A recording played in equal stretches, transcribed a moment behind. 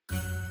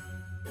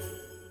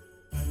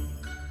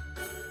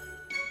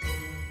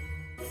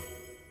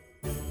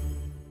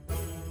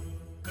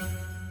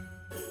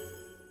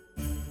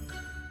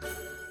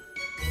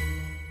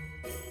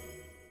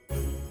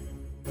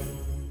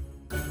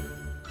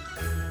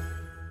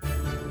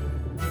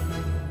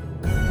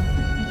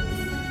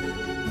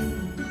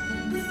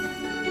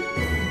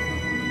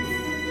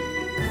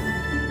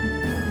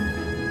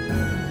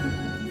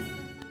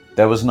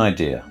there was an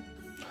idea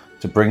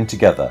to bring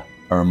together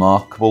a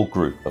remarkable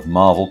group of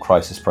Marvel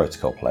Crisis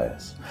Protocol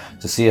players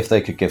to see if they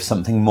could give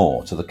something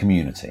more to the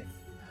community.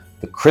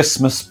 The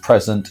Christmas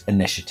Present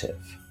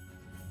Initiative.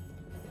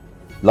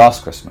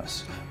 Last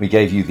Christmas, we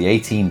gave you the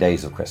 18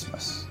 days of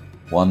Christmas,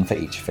 one for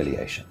each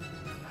affiliation.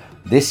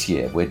 This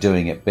year, we're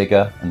doing it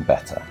bigger and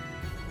better.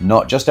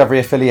 Not just every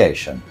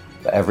affiliation,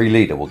 but every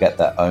leader will get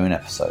their own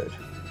episode.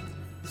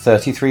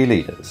 33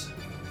 leaders,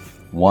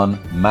 one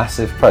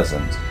massive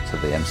present to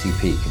the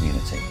MCP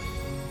community.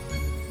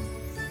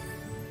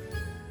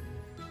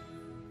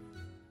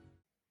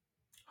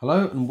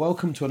 Hello and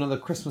welcome to another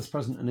Christmas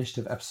Present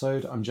Initiative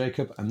episode. I'm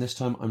Jacob and this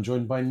time I'm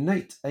joined by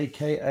Nate,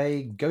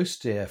 aka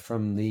Ghost Deer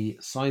from the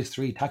Size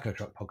 3 Taco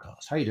Truck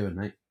podcast. How you doing,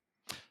 Nate?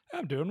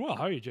 I'm doing well.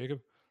 How are you, Jacob?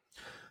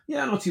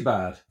 Yeah, not too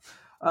bad.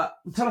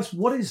 Tell us,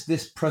 what is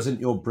this present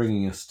you're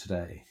bringing us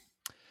today?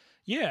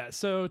 Yeah,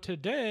 so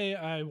today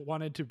I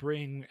wanted to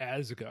bring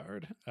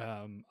Asgard.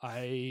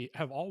 I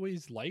have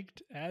always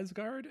liked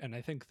Asgard, and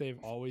I think they've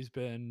always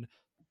been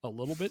a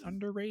little bit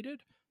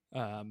underrated.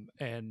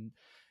 And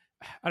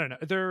I don't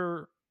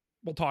know,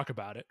 we'll talk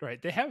about it,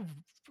 right? They have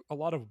a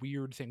lot of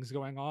weird things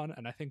going on,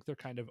 and I think they're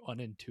kind of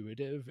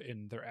unintuitive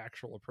in their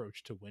actual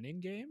approach to winning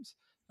games.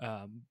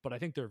 But I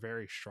think they're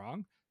very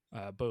strong,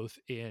 both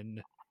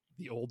in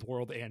the old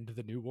world and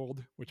the new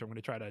world, which I'm going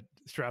to try to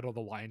straddle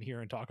the line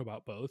here and talk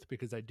about both,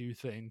 because I do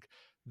think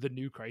the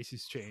new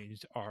Crisis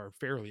Changed are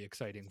fairly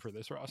exciting for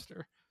this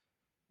roster.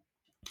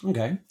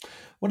 Okay.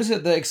 What is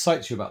it that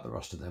excites you about the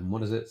roster then?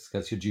 What is it that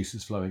gets your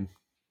juices flowing?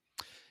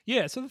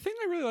 Yeah, so the thing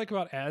I really like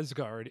about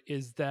Asgard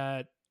is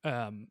that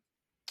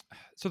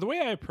so the way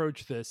I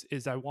approach this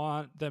is I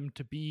want them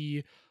to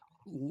be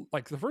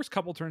like the first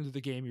couple turns of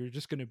the game, you're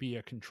just going to be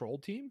a control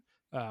team,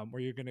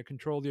 where you're going to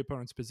control the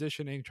opponent's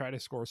positioning, try to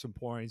score some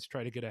points,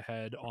 try to get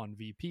ahead on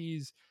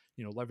VPs,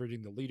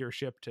 leveraging the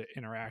leadership to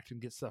interact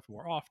and get stuff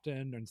more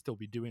often and still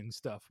be doing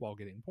stuff while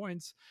getting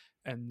points.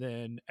 And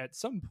then at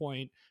some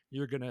point,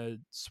 you're going to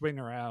swing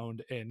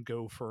around and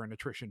go for an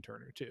attrition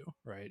turn or two,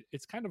 right?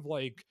 It's kind of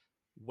like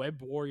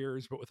Web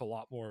Warriors, but with a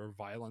lot more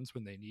violence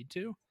when they need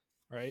to.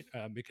 Right,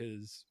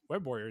 because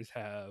Web Warriors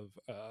have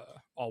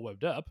all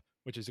webbed up,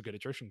 which is a good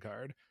attrition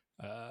card.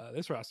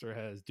 This roster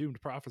has Doomed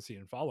Prophecy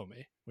and Follow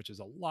Me, which is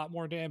a lot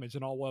more damage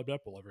than all webbed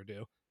up will ever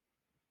do.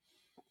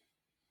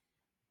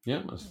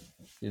 Yeah,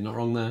 you're not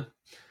wrong there.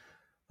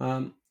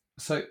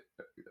 So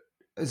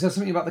is there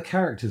something about the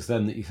characters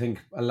then that you think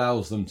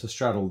allows them to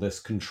straddle this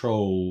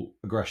control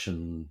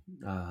aggression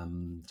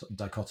sort of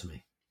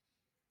dichotomy?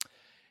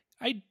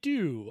 I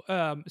do.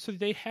 So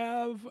they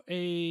have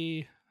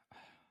a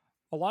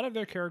lot of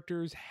their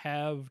characters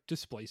have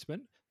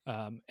displacement,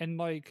 and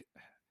like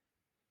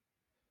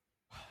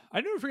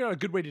I never figured out a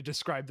good way to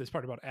describe this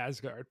part about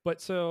Asgard,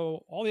 but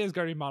so all the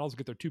Asgardian models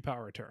get their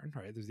 2-power return,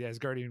 right? There's the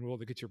Asgardian rule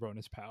that gets your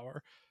bonus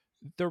power.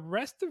 The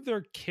rest of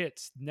their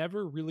kits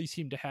never really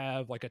seem to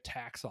have like a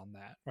tax on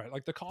that, right?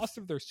 Like the cost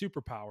of their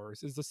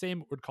superpowers is the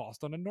same it would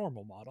cost on a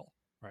normal model,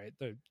 right?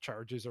 The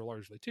charges are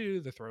largely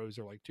 2, the throws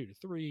are like 2 to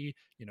 3,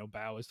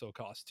 bow is still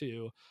cost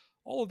 2.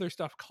 All of their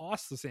stuff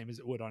costs the same as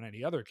it would on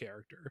any other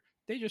character.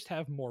 They just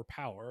have more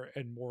power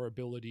and more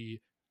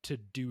ability to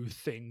do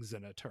things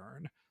in a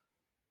turn.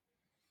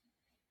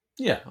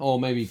 Yeah, or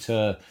maybe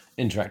to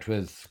interact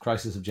with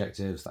crisis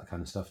objectives, that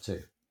kind of stuff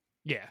too.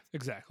 Yeah,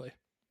 exactly.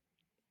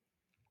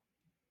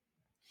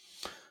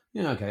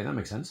 Yeah, okay, that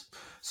makes sense.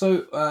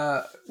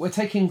 So we're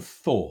taking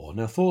Thor.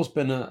 Now, Thor's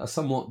been a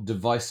somewhat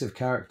divisive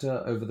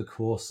character over the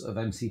course of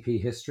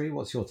MCP history.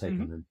 What's your take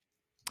on him?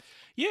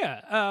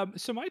 Yeah,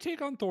 so my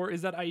take on Thor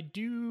is that I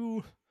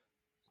do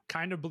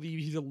kind of believe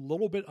he's a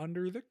little bit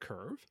under the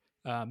curve.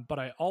 But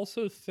I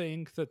also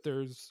think that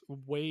there's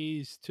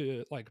ways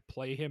to like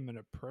play him and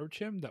approach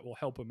him that will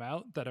help him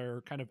out that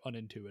are kind of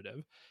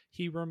unintuitive.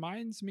 He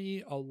reminds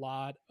me a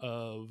lot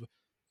of,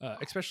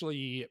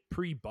 especially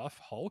pre-buff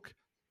Hulk,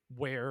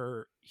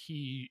 where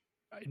he,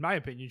 in my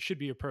opinion, should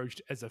be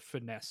approached as a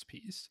finesse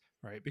piece,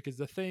 right? Because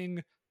the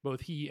thing both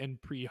he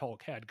and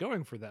pre-Hulk had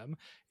going for them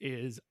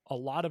is a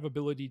lot of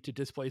ability to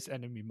displace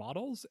enemy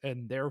models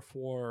and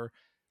therefore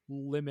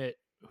limit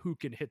who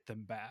can hit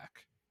them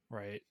back,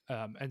 right?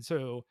 And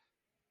so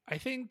I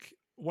think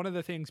one of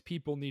the things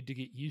people need to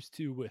get used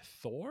to with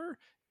Thor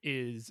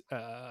is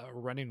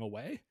running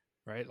away,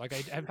 right? Like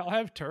I'll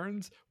have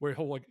turns where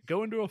he'll like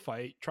go into a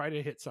fight, try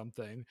to hit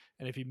something,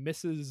 and if he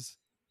misses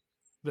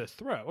the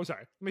throw,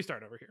 let me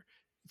start over here.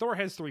 Thor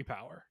has 3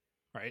 power,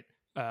 right?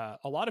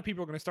 A lot of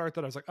people are going to start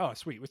that. I was like, oh,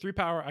 sweet. With 3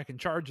 power, I can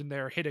charge in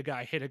there, hit a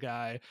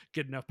guy,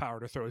 get enough power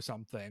to throw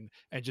something,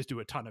 and just do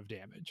a ton of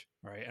damage,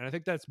 right? And I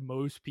think that's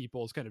most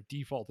people's kind of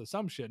default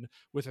assumption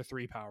with a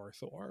 3 power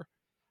Thor.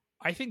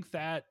 I think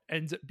that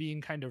ends up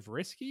being kind of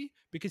risky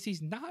because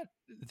he's not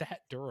that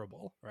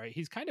durable, right?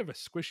 He's kind of a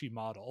squishy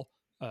model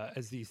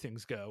as these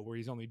things go, where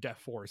he's only def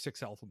 4 or 6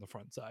 health on the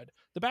front side.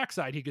 The back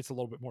side, he gets a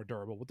little bit more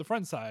durable, but the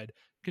front side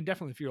can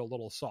definitely feel a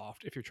little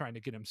soft if you're trying to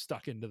get him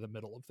stuck into the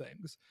middle of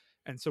things.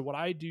 And so what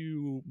I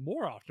do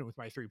more often with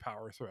my 3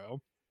 power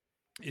throw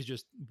is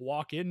just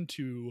walk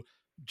into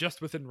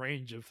just within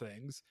range of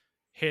things,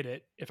 hit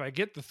it. If I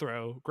get the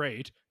throw,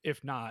 great.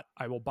 If not,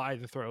 I will buy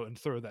the throw and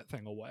throw that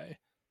thing away.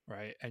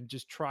 Right. And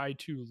just try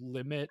to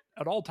limit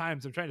at all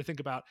times. I'm trying to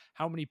think about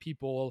how many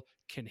people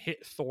can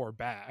hit Thor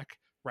back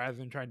rather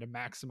than trying to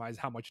maximize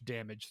how much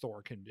damage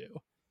Thor can do.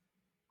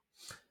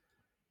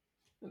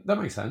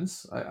 That makes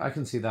sense. I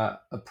can see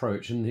that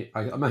approach, and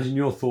I imagine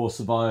your Thor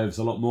survives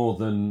a lot more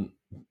than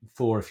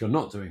Thor if you're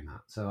not doing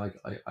that. So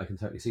I can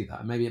totally see that.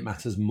 And maybe it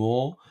matters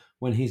more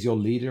when he's your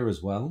leader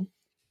as well.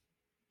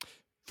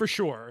 For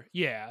sure.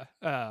 Yeah.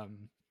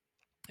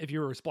 If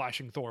you were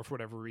splashing Thor for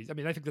whatever reason, I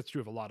mean, I think that's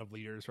true of a lot of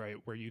leaders, right?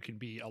 Where you can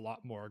be a lot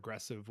more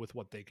aggressive with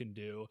what they can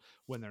do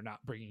when they're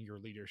not bringing your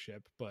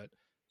leadership. But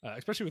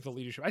especially with the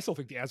leadership, I still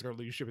think the Asgard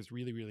leadership is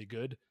really, really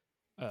good.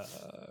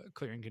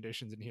 Clearing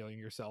conditions and healing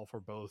yourself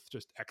are both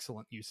just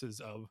excellent uses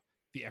of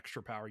the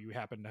extra power you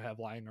happen to have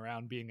lying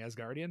around being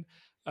Asgardian.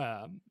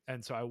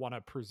 And so I want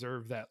to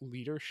preserve that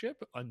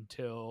leadership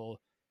until,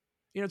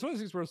 it's one of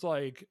those things where it's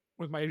like,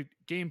 with my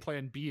game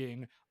plan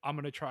being, I'm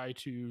going to try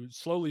to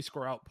slowly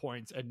score out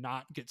points and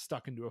not get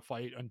stuck into a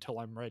fight until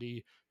I'm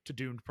ready to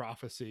Doomed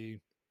Prophecy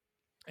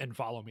and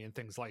follow me and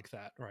things like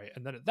that, right?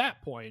 And then at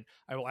that point,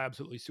 I will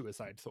absolutely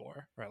suicide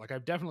Thor, right? Like,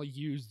 I've definitely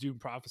used Doomed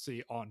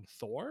Prophecy on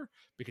Thor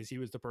because he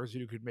was the person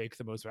who could make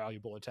the most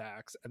valuable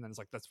attacks. And then it's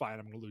like, that's fine,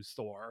 I'm going to lose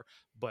Thor,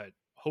 but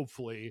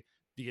hopefully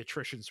the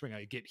attrition swing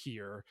I get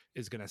here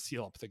is going to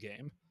seal up the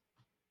game.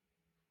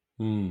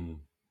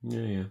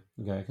 Yeah.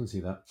 Okay, I can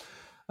see that.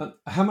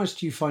 How much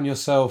do you find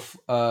yourself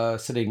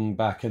sitting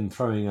back and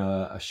throwing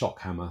a shock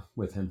hammer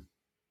with him?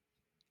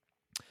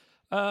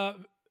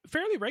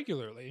 Fairly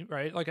regularly,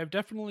 right? Like, I've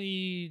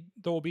definitely,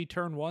 there will be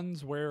turn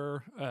ones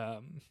where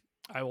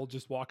I will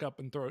just walk up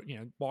and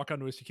walk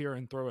onto a secure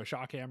and throw a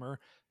shock hammer.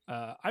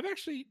 I've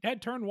actually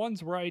had turn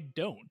ones where I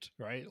don't,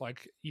 right?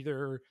 Like,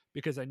 either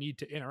because I need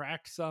to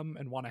interact some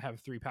and want to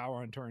have 3 power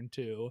on turn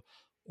 2,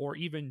 or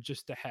even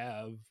just to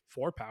have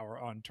 4 power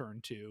on turn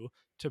 2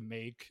 to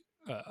make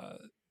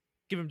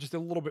give him just a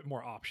little bit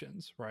more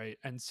options, right?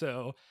 And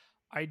so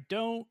I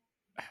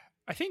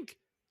think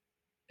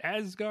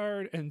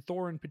Asgard and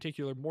Thor in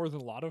particular, more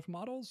than a lot of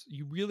models,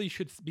 you really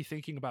should be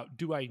thinking about,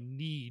 do I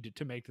need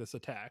to make this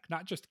attack?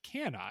 Not just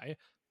can I,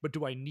 but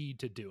do I need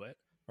to do it?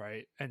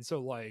 Right. And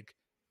so, like,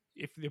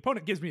 if the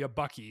opponent gives me a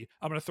Bucky,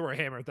 I'm going to throw a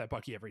hammer at that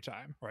Bucky every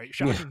time. Right.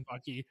 Shocking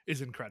Bucky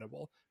is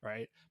incredible.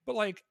 Right. But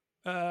like,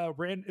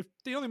 if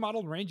the only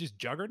model in range is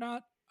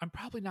Juggernaut, I'm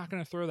probably not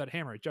going to throw that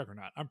hammer at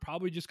Juggernaut. I'm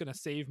probably just going to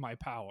save my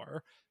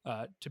power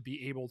to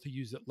be able to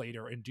use it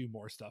later and do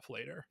more stuff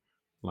later.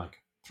 Like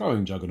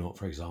throwing Juggernaut,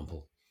 for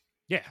example.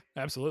 Yeah,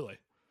 absolutely.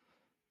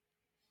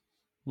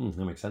 That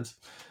makes sense.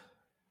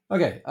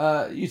 Okay,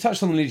 you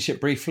touched on leadership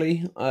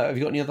briefly. Have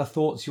you got any other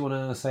thoughts you want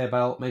to say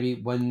about maybe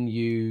when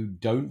you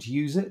don't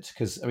use it?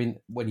 Because, I mean,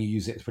 when you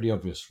use it, it's pretty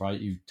obvious, right?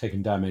 You've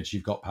taken damage,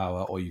 you've got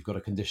power, or you've got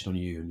a condition on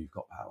you and you've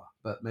got power.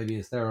 But maybe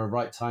is there a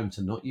right time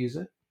to not use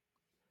it?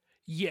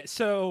 Yeah,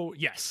 so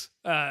yes.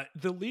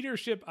 The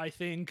leadership, I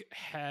think,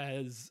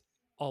 has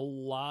a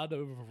lot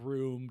of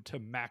room to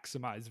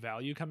maximize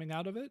value coming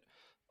out of it,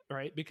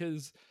 right?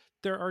 Because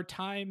there are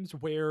times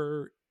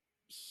where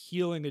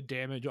healing a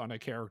damage on a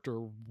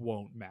character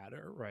won't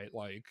matter, right?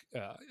 Like,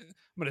 I'm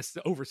going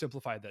to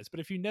oversimplify this, but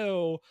if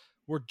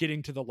we're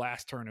getting to the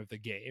last turn of the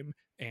game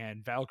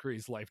and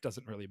Valkyrie's life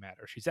doesn't really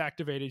matter, she's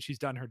activated, she's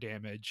done her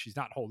damage, she's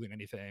not holding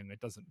anything,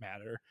 it doesn't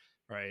matter,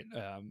 right?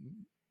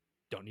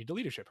 Don't need to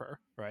leadership her,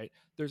 right?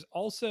 There's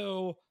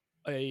also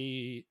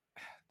a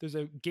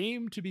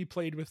game to be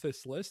played with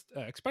this list,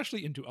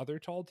 especially into other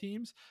tall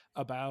teams,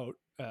 about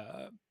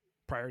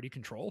priority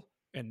control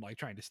and like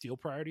trying to steal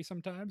priority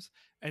sometimes.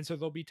 And so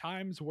there'll be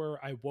times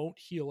where I won't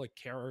heal a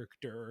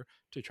character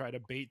to try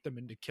to bait them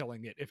into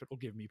killing it if it will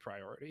give me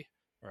priority,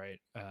 right?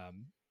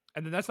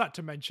 And then that's not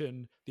to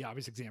mention the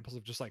obvious examples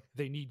of just like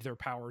they need their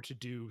power to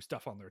do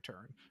stuff on their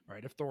turn,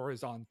 right? If Thor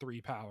is on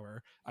 3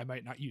 power, I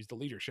might not use the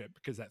leadership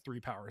because that 3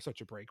 power is such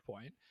a break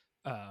point.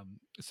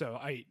 So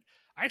I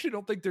actually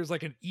don't think there's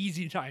like an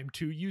easy time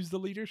to use the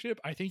leadership.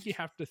 I think you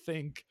have to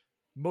think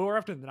more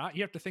often than not,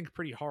 you have to think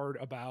pretty hard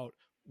about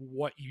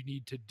what you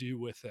need to do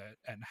with it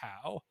and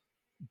how,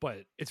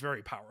 but it's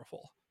very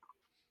powerful.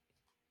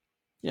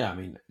 Yeah, I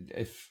mean,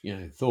 if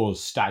Thor's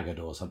staggered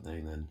or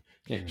something, then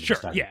getting sure,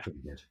 staggered yeah, pretty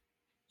good.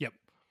 Yep.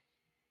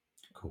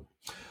 Cool.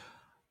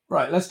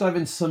 Right, let's dive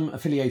into some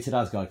affiliated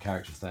Asgard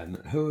characters then.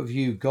 Who have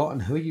you got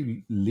and who are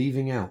you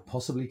leaving out,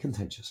 possibly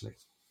contentiously?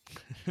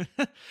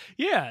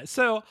 Yeah,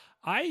 so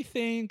I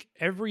think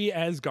every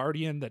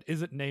Asgardian that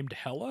isn't named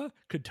Hela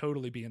could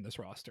totally be in this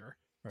roster,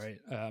 right?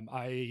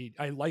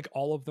 I like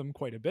all of them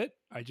quite a bit.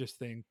 I just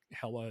think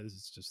Hela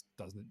just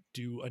doesn't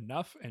do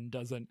enough and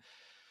doesn't.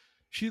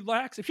 She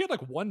lacks. If she had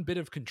like one bit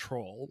of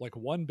control, like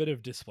one bit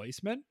of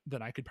displacement,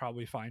 then I could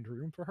probably find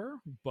room for her.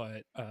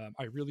 But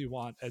I really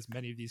want as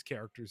many of these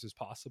characters as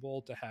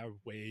possible to have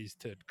ways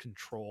to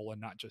control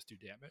and not just do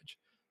damage.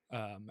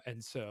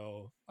 And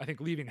so I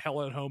think leaving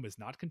Hela at home is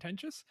not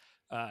contentious.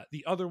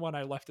 The other one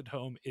I left at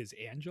home is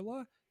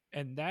Angela.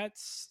 And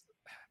that's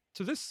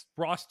so this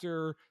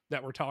roster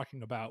that we're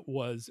talking about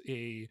was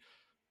a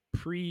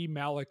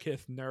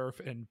pre-Malekith nerf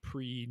and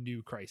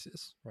pre-new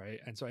Crisis, right?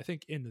 And so I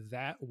think in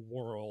that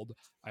world,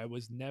 I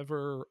was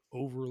never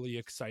overly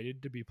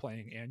excited to be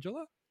playing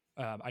Angela.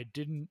 I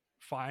didn't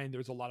find there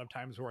was a lot of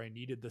times where I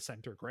needed the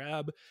center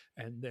grab,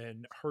 and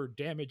then her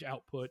damage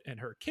output and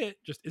her kit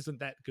just isn't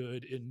that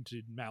good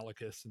into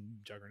Malekith and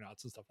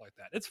Juggernauts and stuff like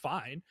that. It's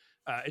fine.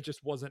 It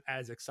just wasn't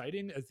as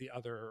exciting as the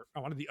other. I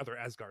wanted the other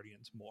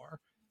Asgardians more.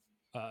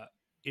 Uh,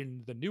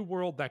 in the new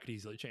world, that could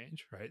easily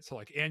change, right? So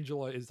like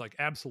Angela is like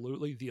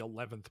absolutely the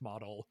 11th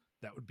model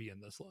that would be in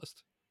this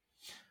list.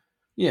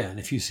 Yeah, and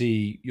if you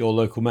see your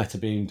local meta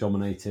being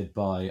dominated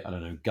by, I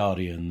don't know,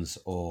 Guardians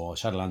or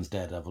Shadowlands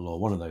Daredevil or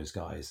one of those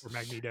guys, Or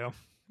Magneto.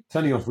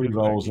 turning off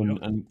rerolls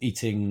Magneto. and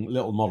eating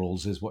little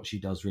models is what she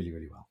does really,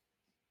 really well.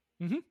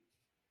 Mm-hmm.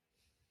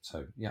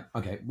 So, yeah,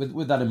 okay.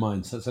 With that in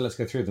mind, so let's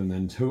go through them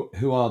then.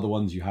 Who are the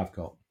ones you have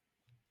got?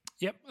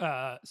 Yep.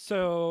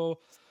 So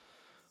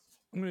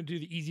I'm going to do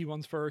the easy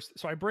ones first.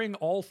 So I bring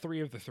all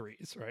three of the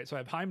threes, right? So I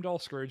have Heimdall,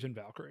 Scourge, and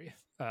Valkyrie.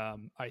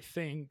 I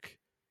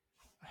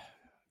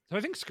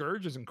think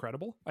Scourge is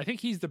incredible. I think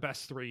he's the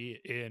best three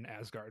in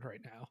Asgard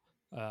right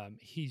now.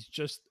 He's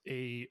just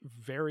a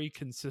very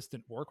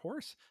consistent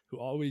workhorse who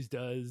always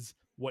does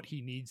what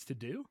he needs to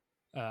do.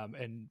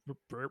 And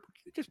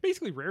just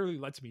basically rarely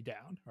lets me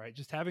down, right?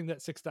 Just having that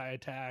 6-die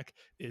attack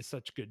is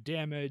such good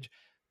damage.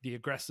 The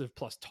aggressive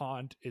plus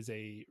taunt is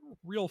a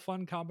real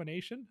fun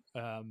combination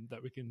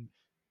that we can.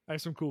 I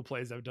have some cool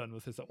plays I've done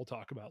with this that we'll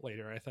talk about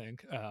later, I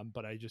think.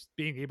 But I just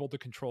being able to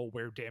control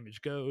where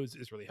damage goes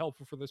is really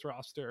helpful for this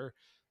roster.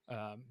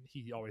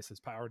 He always has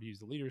power to use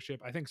the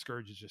leadership. I think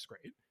Scourge is just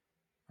great,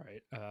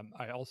 right?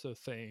 I also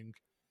think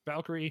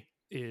Valkyrie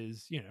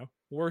is,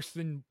 worse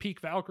than peak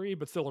Valkyrie,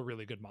 but still a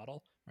really good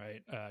model,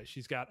 right?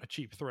 She's got a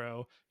cheap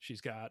throw.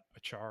 She's got a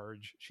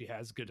charge. She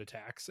has good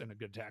attacks and a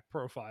good attack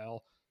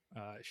profile.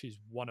 She's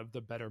one of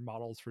the better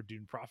models for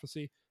Dune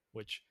Prophecy,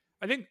 which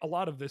I think a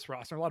lot of this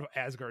roster, a lot of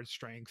Asgard's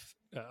strength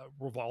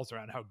revolves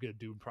around how good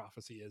Dune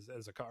Prophecy is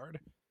as a card.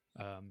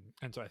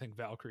 And so I think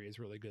Valkyrie is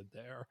really good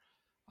there.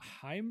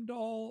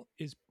 Heimdall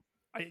is,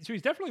 so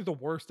he's definitely the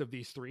worst of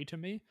these three to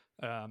me.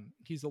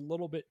 He's a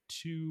little bit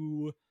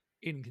too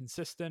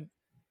inconsistent,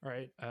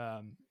 right?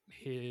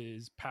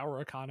 His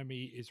power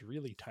economy is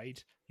really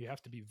tight. You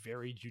have to be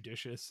very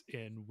judicious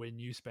in when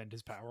you spend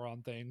his power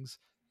on things.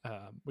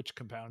 Which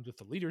compounds with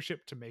the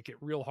leadership to make it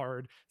real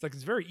hard.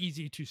 It's very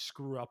easy to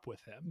screw up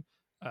with him.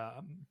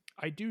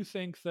 I do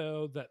think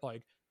though that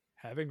like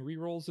having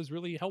rerolls is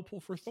really helpful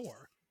for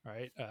Thor,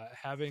 right?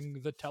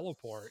 Having the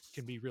teleport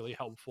can be really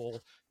helpful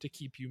to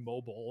keep you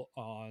mobile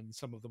on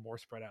some of the more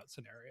spread out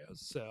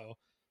scenarios. So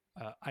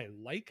I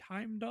like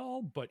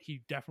Heimdall, but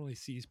he definitely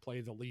sees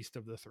play the least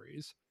of the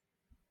threes.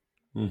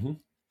 Mm-hmm.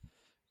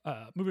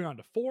 Moving on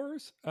to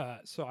fours.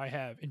 So I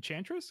have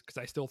Enchantress, because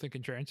I still think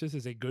Enchantress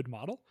is a good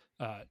model.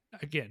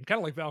 Again, kind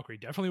of like Valkyrie,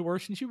 definitely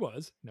worse than she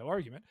was, no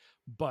argument.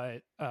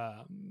 But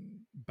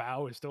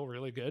Bao is still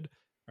really good,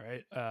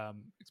 right?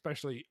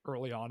 Especially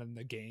early on in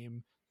the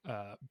game,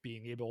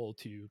 being able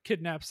to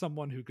kidnap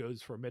someone who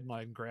goes for a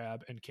midline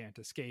grab and can't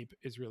escape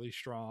is really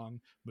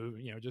strong.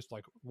 Moving, just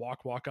like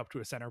walk up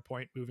to a center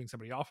point, moving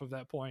somebody off of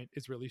that point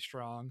is really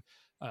strong.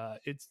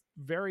 It's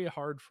very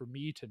hard for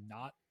me to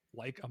not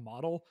like a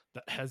model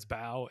that has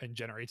Bow and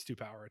generates 2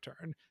 power a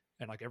turn,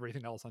 and like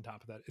everything else on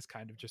top of that is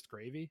kind of just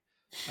gravy.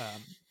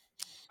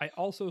 I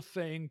also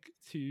think,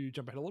 to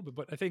jump ahead a little bit,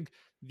 but I think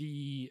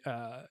the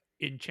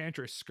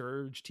Enchantress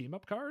Scourge team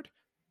up card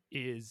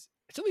it's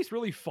at least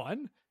really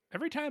fun.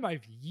 Every time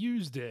I've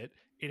used it,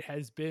 it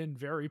has been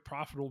very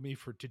profitable to me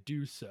to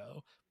do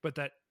so, but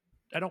that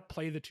I don't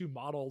play the two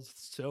models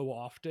so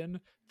often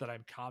that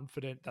I'm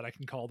confident that I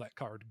can call that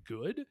card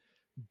good.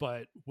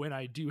 But when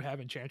I do have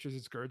Enchantress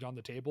and Scourge on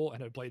the table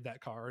and have played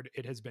that card,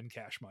 it has been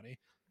cash money.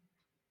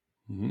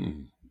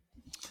 Mm.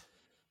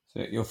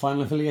 So your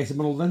final affiliated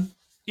model then?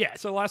 Yeah,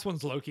 so the last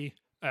one's Loki.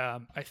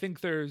 I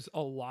think there's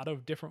a lot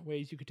of different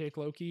ways you could take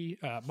Loki.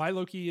 My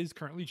Loki is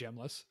currently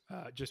gemless,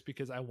 just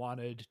because I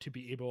wanted to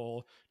be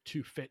able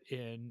to fit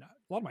in.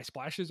 A lot of my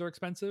splashes are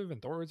expensive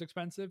and Thor is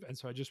expensive, and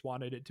so I just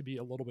wanted it to be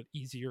a little bit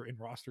easier in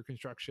roster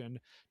construction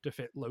to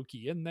fit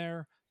Loki in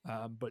there.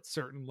 But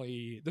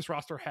certainly, this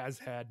roster has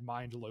had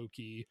Mind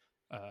Loki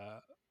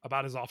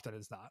about as often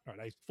as not. Right,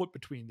 I flip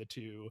between the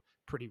two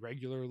pretty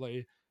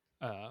regularly.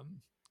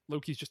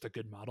 Loki's just a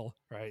good model,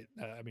 right?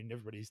 I mean,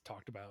 everybody's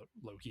talked about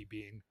Loki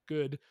being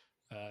good.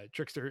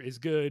 Trickster is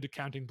good.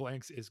 Counting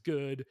Blanks is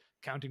good.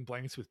 Counting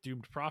Blanks with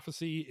Doomed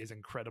Prophecy is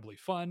incredibly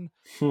fun.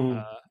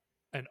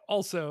 And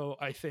also,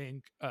 I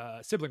think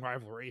Sibling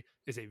Rivalry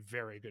is a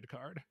very good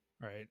card,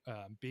 right?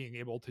 Being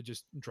able to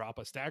just drop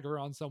a stagger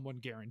on someone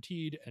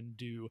guaranteed and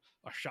do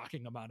a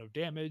shocking amount of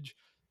damage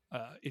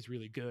is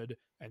really good.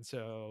 And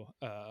so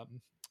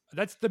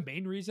that's the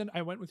main reason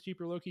I went with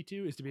cheaper Loki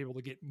too, is to be able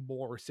to get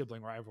more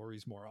Sibling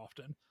Rivalries more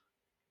often.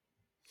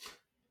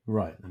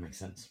 Right, that makes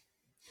sense.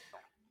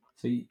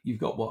 So you've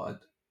got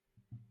what?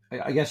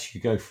 I guess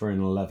you could go for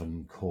an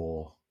 11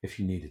 core if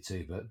you needed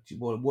to, but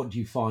what do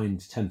you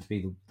find tend to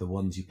be the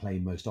ones you play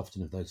most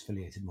often of those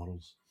affiliated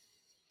models?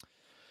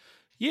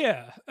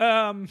 Yeah.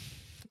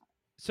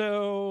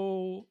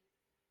 So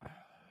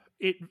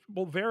it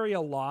will vary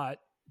a lot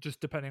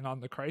just depending on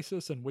the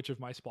crisis and which of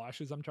my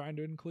splashes I'm trying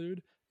to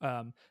include.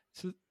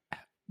 So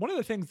one of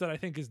the things that I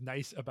think is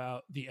nice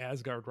about the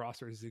Asgard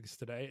rosters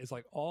today is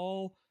like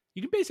all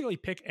you can basically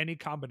pick any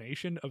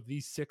combination of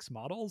these 6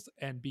 models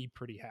and be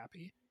pretty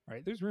happy.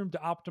 Right. There's room to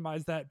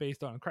optimize that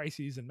based on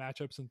crises and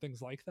matchups and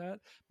things like that.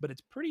 But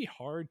it's pretty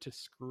hard to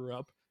screw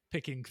up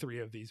picking 3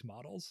 of these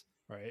models.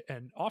 Right.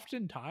 And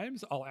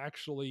oftentimes I'll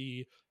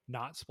actually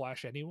not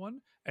splash anyone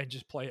and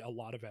just play a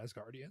lot of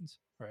Asgardians.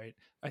 Right.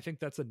 I think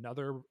that's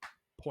another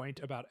point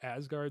about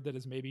Asgard that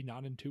is maybe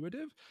non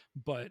intuitive,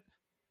 but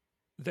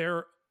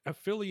their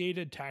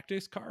affiliated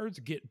tactics cards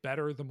get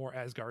better the more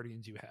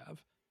Asgardians you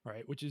have,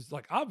 right? Which is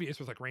like obvious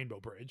with like Rainbow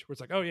Bridge, where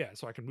it's like, oh yeah,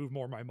 so I can move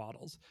more of my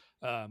models.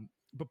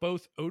 But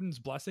both Odin's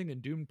Blessing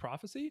and Doomed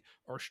Prophecy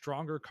are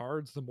stronger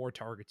cards the more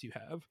targets you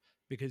have,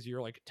 because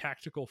your like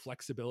tactical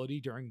flexibility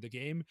during the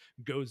game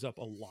goes up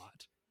a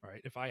lot,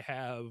 right? If I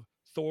have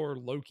Thor,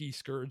 Loki,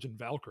 Scourge, and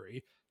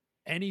Valkyrie,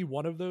 any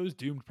one of those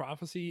Doomed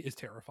Prophecy is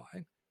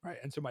terrifying, right?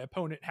 And so my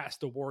opponent has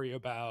to worry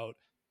about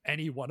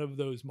any one of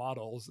those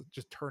models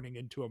just turning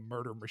into a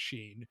murder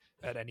machine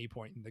at any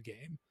point in the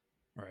game,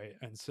 right?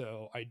 And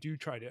so I do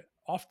try to,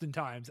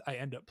 oftentimes I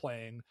end up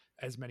playing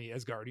as many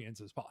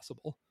Asgardians as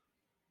possible.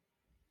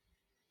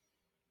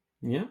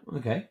 Yeah,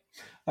 okay.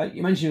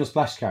 You mentioned your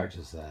splash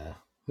characters there.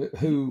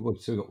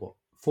 So we've got what,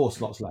 4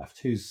 slots left?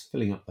 Who's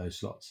filling up those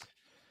slots?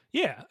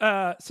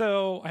 Yeah.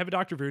 So I have a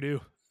Dr. Voodoo.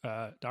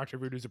 Dr.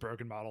 Voodoo's a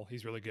broken model.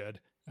 He's really good.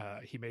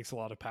 He makes a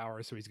lot of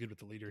power, so he's good with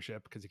the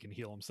leadership because he can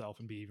heal himself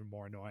and be even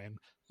more annoying.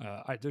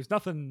 There's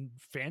nothing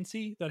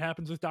fancy that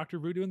happens with Dr.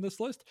 Voodoo in this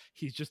list.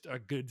 He's just a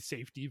good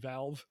safety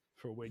valve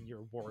for when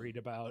you're worried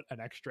about an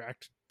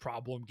extract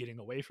problem getting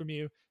away from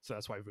you. So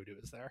that's why Voodoo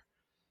is there.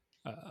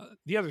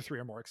 The other 3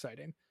 are more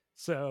exciting.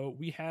 So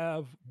we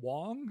have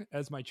Wong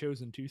as my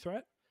chosen 2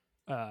 threat.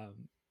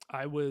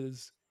 I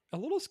was a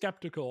little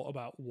skeptical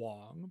about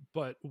Wong,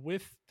 but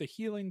with the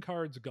healing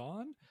cards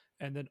gone,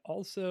 and then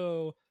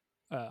also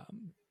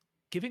um,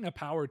 giving a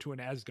power to an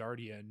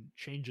Asgardian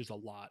changes a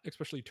lot,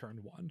 especially turn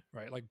 1,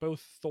 right? Like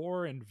both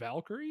Thor and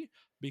Valkyrie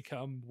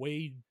become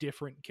way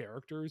different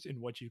characters in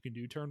what you can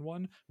do turn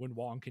 1 when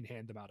Wong can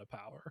hand them out of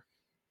power.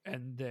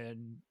 And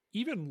then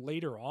even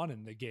later on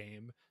in the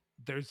game,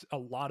 there's a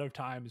lot of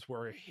times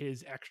where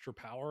his extra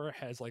power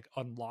has like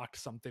unlocked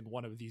something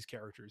one of these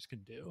characters can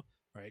do,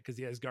 right? Because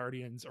the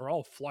Asgardians are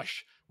all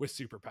flush with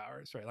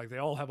superpowers, right? Like they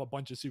all have a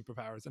bunch of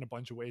superpowers and a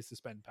bunch of ways to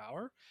spend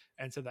power.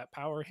 And so that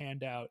power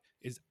handout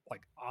is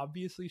like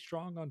obviously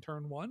strong on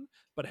turn 1,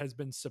 but has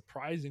been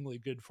surprisingly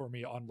good for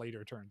me on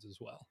later turns as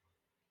well.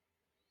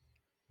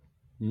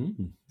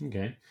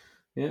 Okay.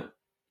 Yeah,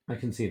 I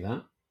can see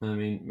that. I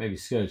mean, maybe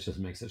Scourge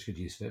doesn't make such good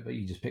use of it, but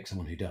you just pick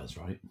someone who does,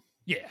 right?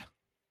 Yeah.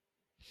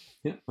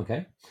 Yeah,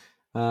 okay.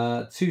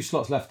 2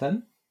 slots left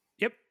then.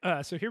 Yep.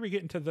 So here we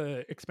get into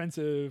the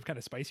expensive, kind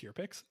of spicier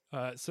picks.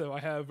 So I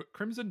have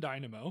Crimson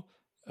Dynamo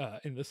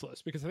in this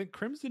list because I think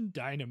Crimson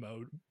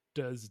Dynamo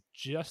does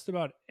just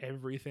about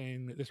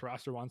everything this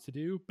roster wants to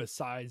do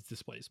besides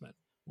displacement,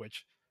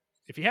 which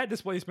if he had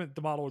displacement,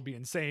 the model would be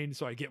insane.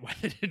 So I get why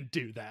they didn't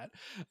do that.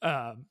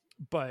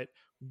 But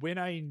when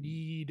I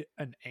need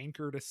an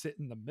anchor to sit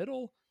in the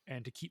middle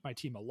and to keep my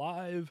team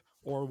alive,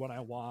 or when I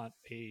want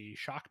a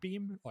shock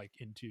beam like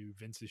into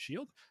Vince's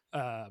shield,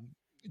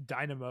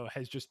 Dynamo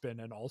has just been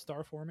an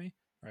all-star for me,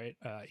 right?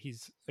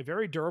 He's a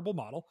very durable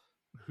model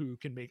who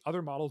can make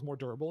other models more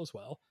durable as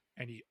well.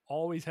 And he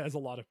always has a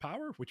lot of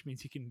power, which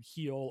means he can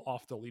heal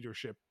off the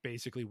leadership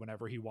basically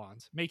whenever he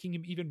wants, making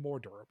him even more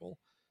durable,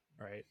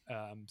 right?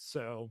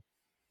 So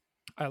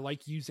I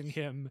like using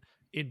him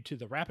into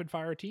the rapid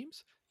fire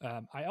teams.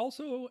 I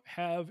also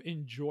have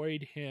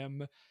enjoyed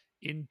him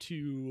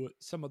into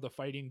some of the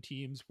fighting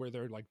teams where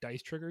their like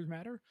dice triggers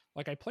matter.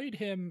 Like I played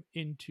him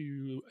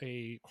into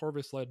a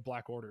Corvus led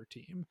Black Order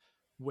team,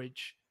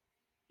 which,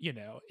 you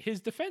know,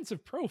 his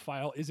defensive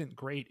profile isn't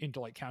great into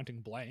like counting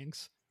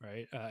blanks,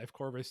 right? If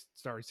Corvus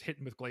starts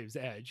hitting with Glaive's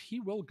Edge, he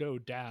will go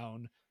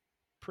down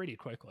pretty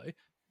quickly,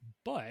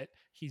 but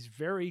he's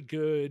very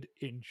good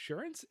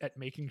insurance at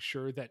making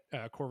sure that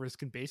Corvus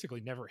can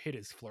basically never hit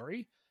his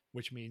flurry,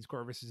 which means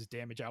Corvus's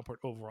damage output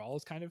overall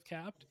is kind of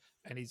capped.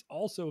 And he's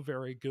also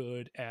very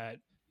good at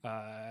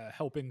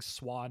helping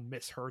Swan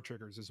miss her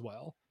triggers as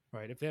well,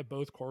 right? If they have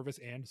both Corvus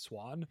and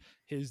Swan,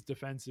 his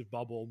defensive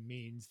bubble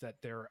means that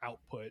their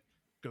output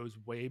goes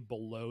way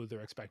below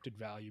their expected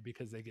value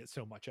because they get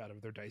so much out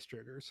of their dice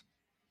triggers.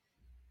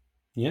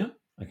 Yeah,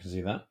 I can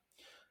see that.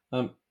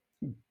 Are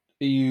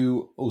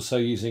you also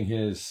using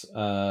his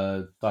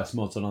dice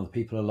mods on other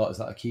people a lot? Is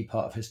that a key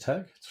part of his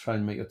tech to try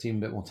and make your team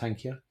a bit more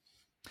tankier?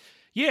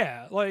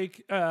 Yeah,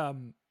 like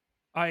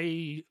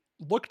I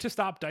look to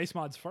stop dice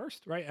mods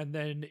first, right? And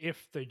then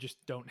if they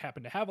just don't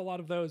happen to have a lot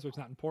of those or it's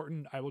not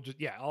important, I will just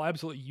I'll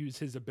absolutely use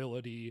his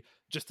ability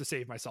just to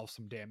save myself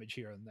some damage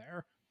here and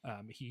there.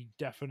 He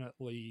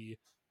definitely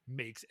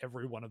makes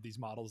every one of these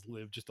models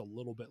live just a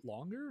little bit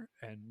longer.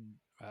 And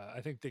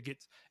I think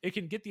it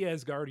can get the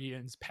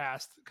Asgardians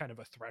past kind of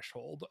a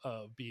threshold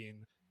of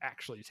being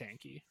actually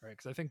tanky, right?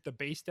 Because I think the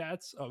base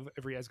stats of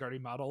every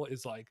Asgardian model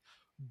is like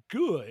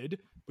good,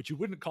 but you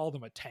wouldn't call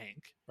them a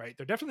tank, right?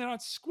 They're definitely not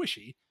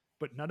squishy,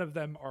 but none of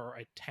them are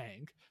a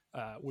tank,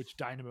 which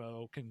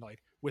Dynamo can, like,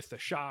 with the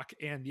shock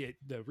and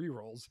the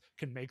rerolls,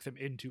 can make them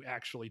into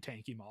actually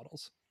tanky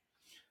models.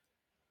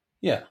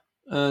 Yeah,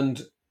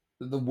 and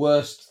the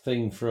worst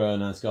thing for an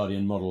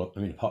Asgardian model, I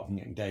mean, apart from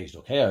getting dazed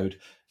or KO'd,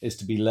 is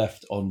to be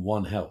left on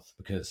 1 health,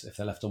 because if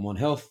they're left on 1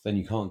 health, then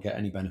you can't get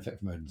any benefit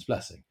from Odin's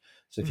Blessing.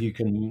 So if you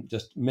can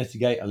just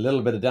mitigate a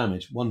little bit of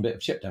damage, 1 bit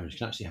of chip damage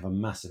can actually have a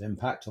massive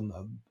impact on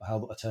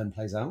how a turn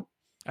plays out.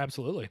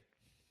 Absolutely.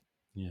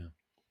 Yeah.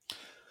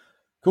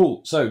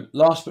 Cool. So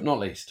last but not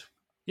least.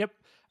 Yep.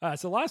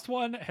 So last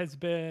one has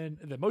been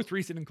the most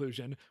recent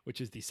inclusion, which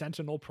is the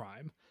Sentinel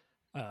Prime.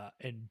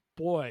 And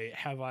boy,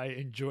 have I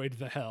enjoyed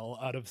the hell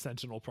out of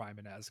Sentinel Prime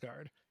in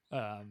Asgard.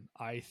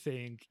 I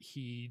think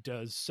he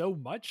does so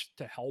much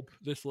to help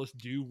this list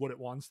do what it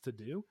wants to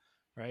do,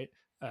 right?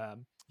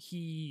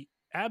 He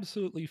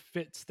absolutely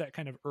fits that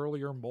kind of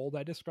earlier mold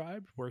I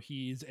described, where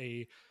he's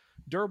a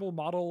durable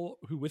model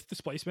who, with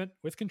displacement,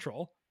 with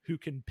control, who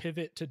can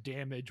pivot to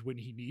damage when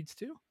he needs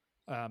to.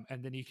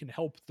 And then he can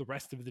help the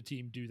rest of the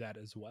team do that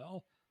as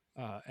well.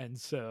 And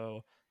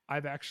so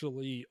I've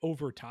actually,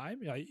 over time,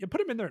 I put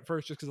him in there at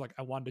first just because, like,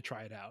 I wanted to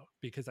try it out,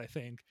 because I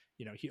think,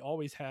 he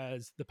always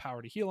has the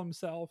power to heal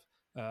himself.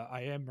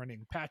 I am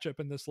running patch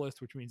up in this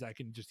list, which means I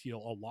can just heal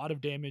a lot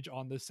of damage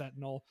on this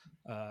Sentinel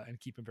and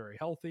keep him very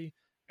healthy.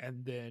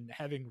 And then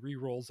having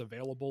rerolls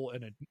available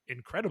in an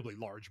incredibly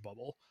large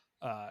bubble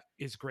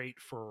is great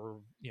for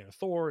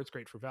Thor. It's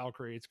great for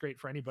Valkyrie. It's great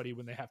for anybody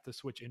when they have to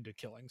switch into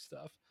killing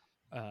stuff.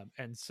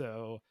 And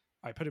so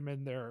I put him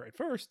in there at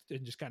first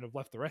and just kind of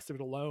left the rest of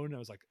it alone. I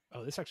was like,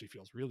 oh, this actually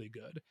feels really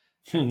good.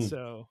 And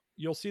so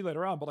you'll see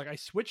later on, but like, I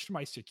switched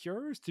my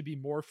secures to be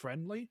more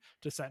friendly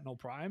to Sentinel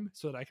Prime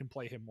so that I can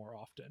play him more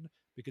often,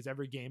 because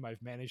every game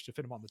I've managed to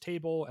fit him on the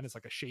table, and it's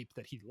like a shape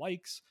that he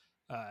likes,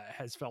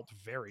 has felt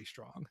very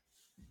strong.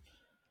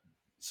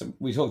 So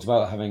we talked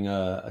about having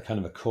a kind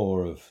of a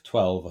core of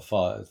 12, a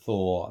 5,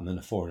 Thor, and then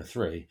a 4 and a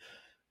 3.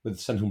 With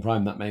Sentinel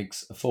Prime, that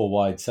makes a 4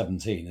 wide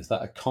 17. Is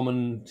that a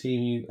common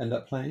team you end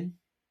up playing?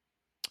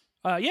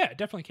 Yeah, it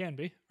definitely can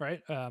be,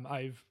 right?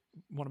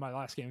 One of my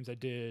last games I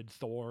did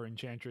Thor,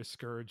 Enchantress,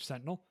 Scourge,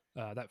 Sentinel.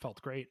 That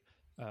felt great.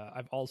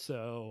 I've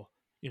also,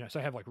 so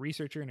I have like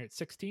Researcher in it at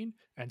 16,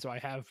 and so I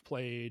have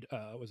played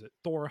was it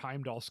Thor,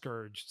 Heimdall,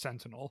 Scourge,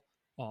 Sentinel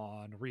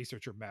on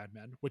Researcher,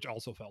 Madmen, which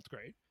also felt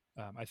great.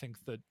 I think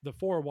the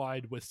 4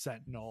 wide with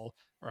Sentinel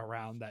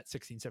around that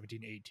 16,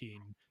 17,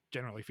 18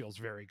 generally feels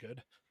very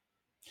good.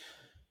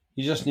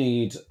 You just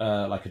need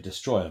like a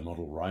destroyer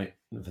model, right,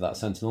 for that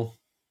Sentinel?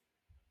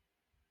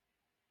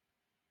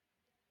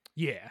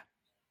 Yeah.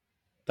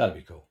 That'd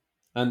be cool.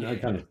 And Yeah.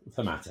 kind of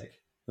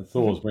thematic. And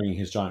Thor's bringing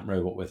his giant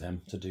robot with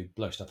him to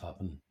blow stuff up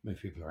and move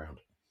people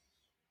around.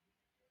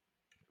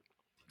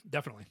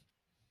 Definitely.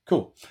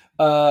 Cool.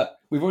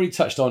 We've already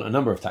touched on a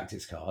number of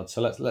tactics cards,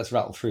 so let's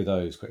rattle through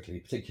those quickly,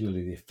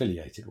 particularly the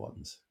affiliated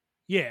ones.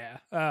 Yeah.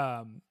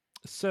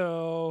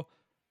 So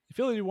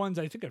affiliated ones,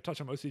 I think I've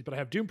touched on most of these, but I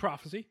have Doom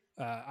Prophecy.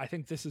 I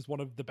think this is one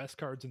of the best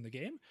cards in the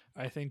game.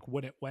 I think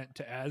when it went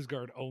to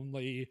Asgard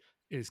only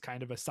is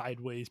kind of a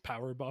sideways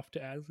power buff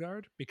to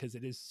Asgard, because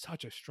it is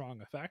such a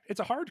strong effect. It's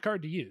a hard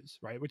card to use,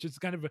 right? Which is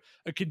kind of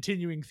a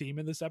continuing theme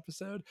in this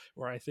episode,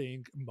 where I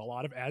think a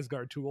lot of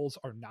Asgard tools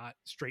are not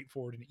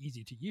straightforward and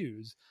easy to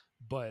use,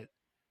 but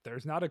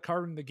there's not a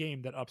card in the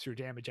game that ups your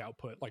damage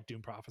output like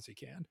Doom Prophecy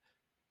can.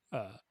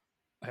 I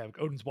have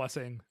Odin's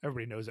Blessing.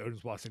 Everybody knows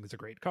Odin's Blessing is a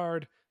great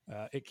card.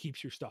 It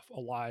keeps your stuff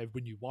alive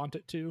when you want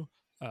it to.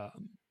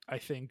 I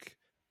think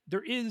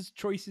there is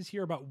choices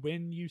here about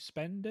when you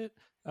spend it.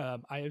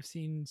 I have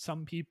seen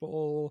some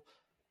people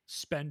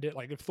spend it,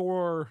 like if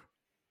Thor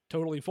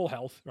totally full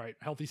health, right,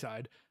 healthy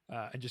side,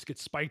 and just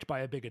gets spiked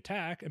by a big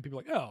attack, and people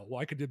are like, oh, well,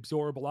 I could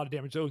absorb a lot of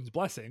damage to Odin's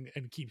Blessing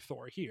and keep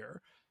Thor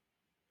here.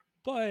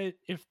 But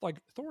if like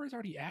Thor is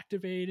already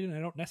activated and I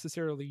don't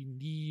necessarily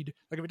need,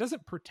 like, if it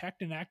doesn't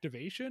protect an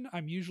activation,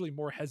 I'm usually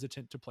more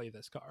hesitant to play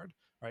this card,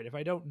 right? If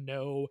I don't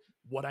know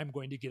what I'm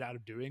going to get out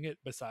of doing it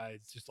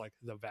besides just like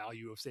the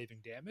value of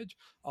saving damage,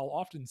 I'll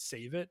often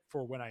save it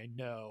for when I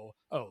know,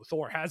 oh,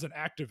 Thor hasn't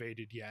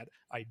activated yet.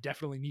 I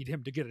definitely need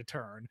him to get a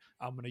turn.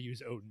 I'm going to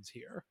use Odin's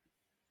here.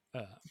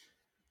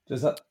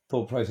 Does that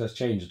thought process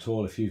change at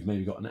all if you've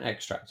maybe got an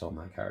extract on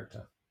that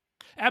character?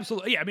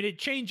 Absolutely. Yeah, I mean, it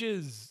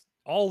changes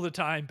all the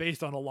time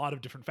based on a lot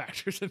of different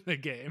factors in the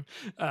game.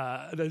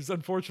 There's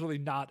unfortunately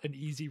not an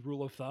easy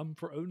rule of thumb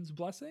for Odin's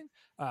Blessing.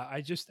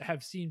 I just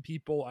have seen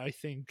people, I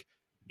think,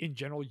 in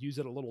general, use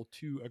it a little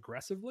too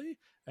aggressively.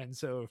 And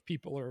so if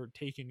people are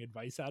taking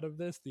advice out of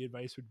this, the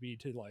advice would be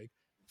to like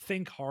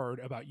think hard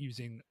about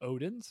using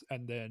Odin's,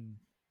 and then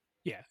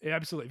yeah,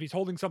 absolutely. If he's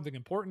holding something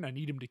important, I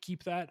need him to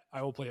keep that,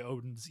 I will play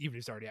Odin's even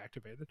if he's already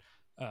activated.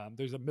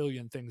 There's a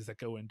million things that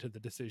go into the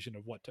decision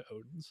of what to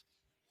Odin's.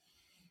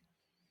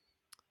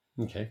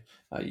 Okay.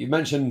 You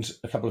mentioned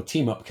a couple of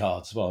team up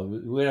cards as well.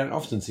 We don't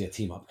often see a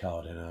team up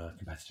card in a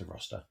competitive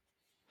roster.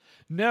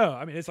 No,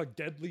 I mean it's like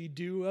Deadly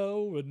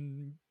Duo,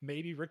 and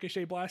maybe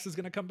Ricochet Blast is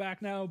going to come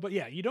back now. But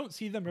yeah, you don't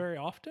see them very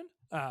often,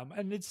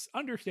 and it's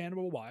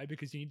understandable why,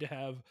 because you need to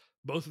have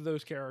both of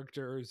those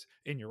characters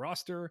in your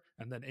roster,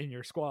 and then in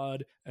your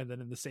squad, and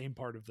then in the same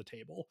part of the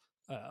table,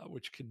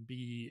 which can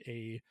be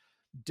a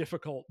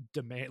difficult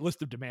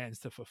list of demands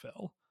to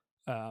fulfill.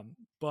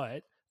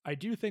 But I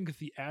do think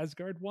the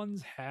Asgard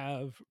ones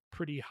have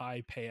pretty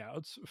high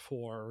payouts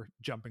for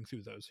jumping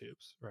through those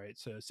hoops, right?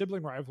 So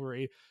sibling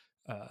rivalry,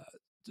 uh,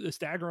 the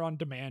stagger on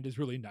demand is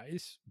really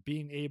nice.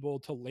 Being able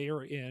to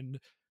layer in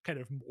kind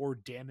of more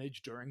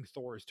damage during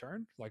Thor's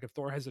turn. Like if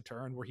Thor has a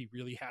turn where he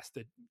really has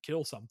to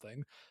kill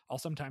something, I'll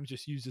sometimes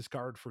just use this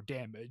card for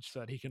damage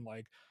so that he can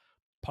like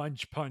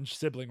punch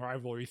sibling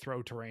rivalry,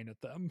 throw terrain at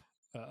them,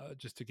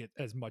 just to get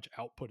as much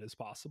output as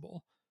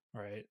possible.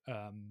 Right.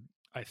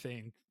 I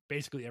think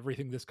basically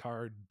everything this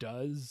card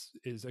does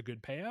is a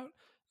good payout.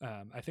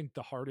 I think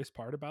the hardest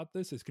part about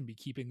this is can be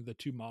keeping the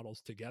two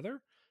models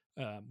together,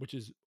 which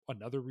is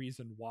another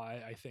reason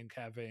why I think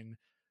having,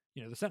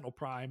 the Sentinel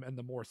Prime and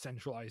the more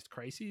centralized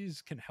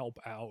crises can help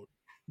out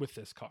with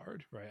this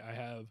card. Right. I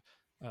have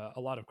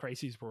a lot of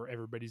crises where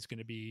everybody's going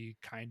to be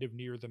kind of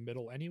near the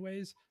middle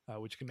anyways,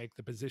 which can make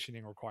the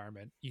positioning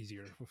requirement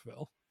easier to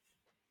fulfill.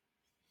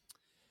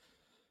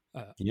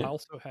 I Yeah.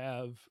 also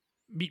have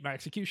Meet My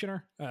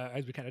Executioner,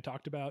 as we kind of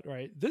talked about,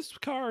 right? This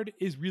card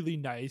is really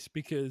nice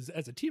because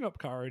as a team up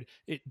card,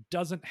 it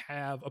doesn't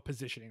have a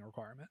positioning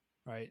requirement,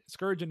 right?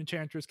 Scourge and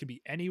Enchantress can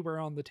be anywhere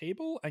on the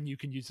table and you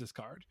can use this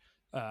card,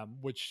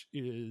 which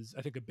is,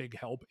 I think, a big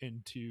help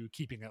into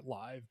keeping it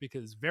live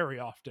because very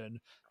often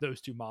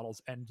those two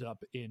models end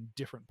up in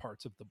different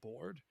parts of the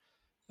board.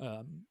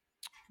 Um,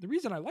 the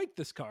reason I like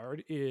this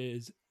card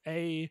is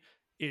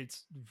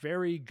it's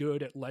very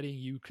good at letting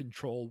you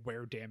control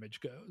where damage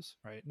goes,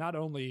 right? Not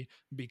only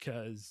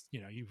because,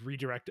 you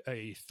redirect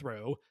a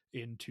throw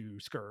into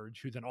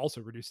Scourge, who then also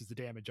reduces the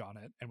damage on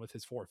it, and with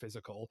his 4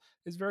 physical,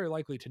 is very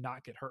likely to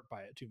not get hurt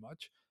by it too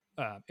much.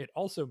 It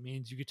also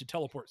means you get to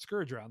teleport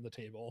Scourge around the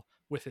table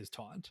with his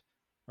taunt,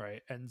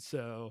 right? And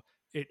so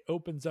it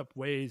opens up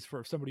ways for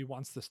if somebody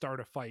wants to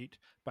start a fight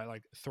by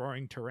like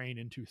throwing terrain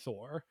into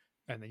Thor,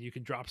 and then you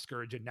can drop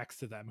Scourge in next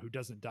to them who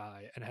doesn't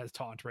die and has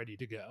taunt ready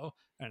to go.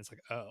 And it's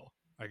like, oh,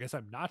 I guess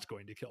I'm not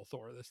going to kill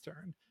Thor this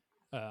turn.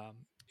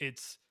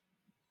 It's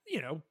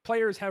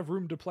players have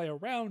room to play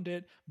around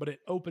it, but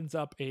it opens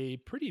up a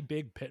pretty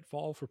big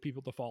pitfall for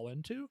people to fall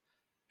into.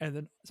 And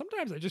then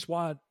sometimes I just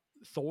want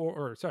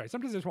sometimes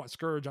I just want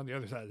Scourge on the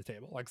other side of the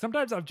table. Like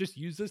sometimes I've just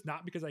used this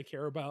not because I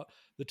care about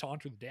the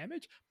taunt or the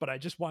damage, but I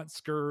just want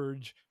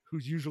Scourge,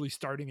 who's usually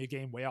starting a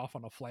game way off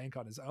on a flank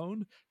on his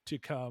own, to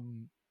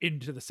come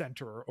into the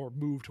center or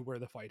move to where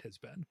the fight has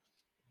been.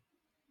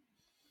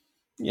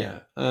 Yeah,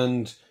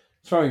 and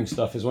throwing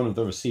stuff is one of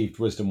the received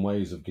wisdom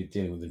ways of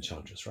dealing with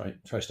Enchantress, right?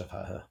 Throw stuff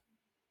at her.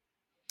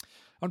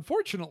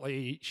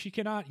 Unfortunately, she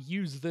cannot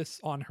use this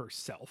on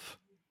herself.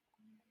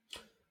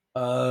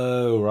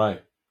 Oh,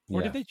 right.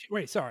 Or Yeah. did they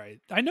wait?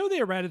 Sorry, I know they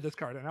errated this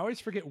card, and I always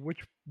forget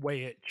which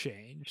way it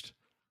changed.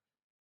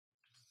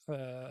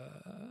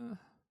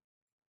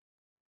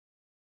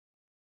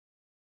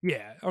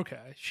 Yeah,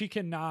 okay. She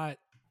cannot.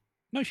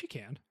 No, she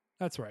can.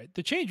 That's right.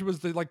 The change was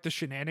the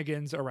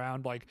shenanigans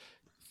around like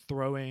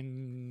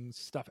throwing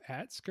stuff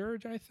at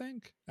Scourge. I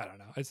think I don't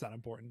know. It's not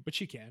important, but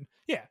she can.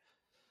 Yeah,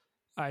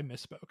 I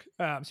misspoke.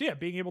 So yeah,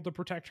 being able to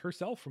protect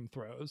herself from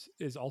throws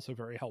is also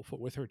very helpful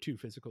with her 2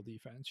 physical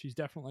defense. She's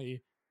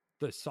definitely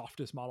the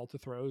softest model to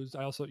throws.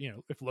 I also,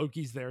 if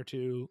Loki's there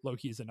too,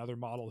 Loki is another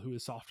model who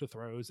is soft to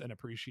throws and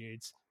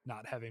appreciates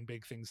not having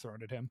big things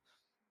thrown at him.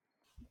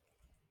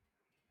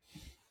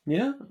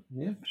 Yeah,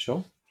 for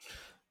sure.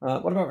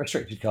 What about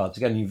restricted cards?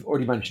 Again, you've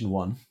already mentioned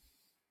one.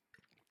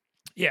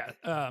 Yeah.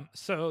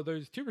 So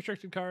there's 2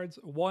 restricted cards.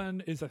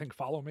 One is, I think,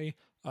 Follow Me.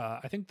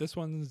 I think this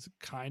one's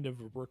kind of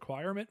a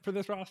requirement for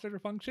this roster to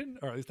function,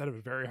 or at least I have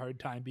a very hard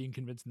time being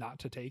convinced not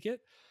to take it.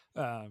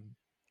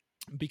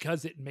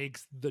 Because it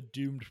makes the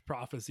Doomed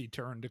Prophecy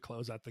turn to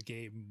close out the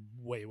game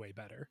way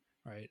better,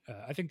 right?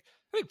 I think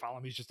Follow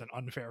Me is just an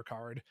unfair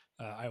card.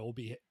 I will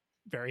be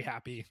very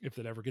happy if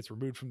it ever gets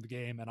removed from the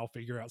game, and I'll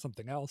figure out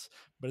something else.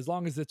 But as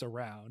long as it's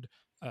around,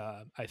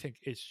 I think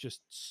it's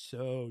just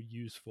so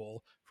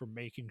useful for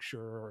making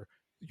sure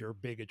your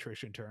big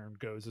attrition turn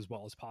goes as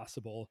well as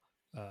possible.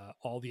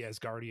 All the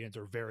Asgardians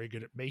are very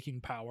good at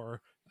making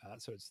power,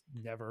 so it's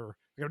I've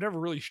never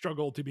really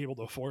struggled to be able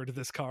to afford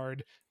this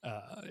card.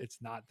 It's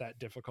not that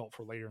difficult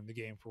for later in the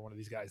game for one of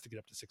these guys to get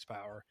up to 6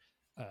 power,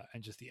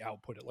 and just the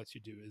output it lets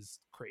you do is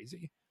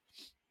crazy.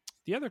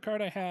 The other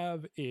card I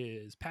have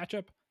is Patch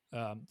Up.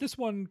 This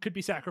one could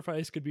be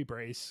Sacrifice, could be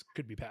Brace,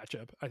 could be Patch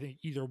Up. I think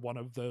either one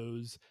of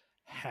those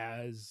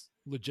has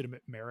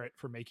legitimate merit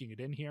for making it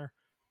in here,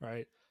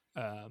 right?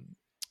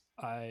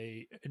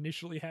 I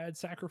initially had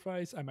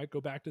Sacrifice. I might go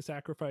back to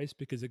Sacrifice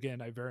because,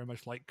 again, I very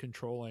much like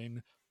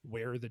controlling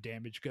where the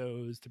damage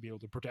goes to be able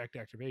to protect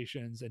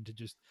activations and to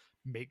just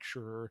make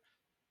sure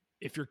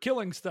if you're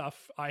killing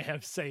stuff, I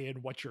have say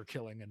in what you're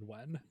killing and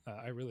when.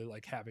 I really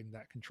like having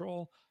that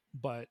control.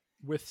 But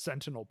with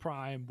Sentinel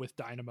Prime, with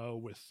Dynamo,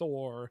 with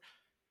Thor,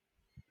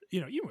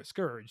 even with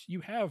Scourge,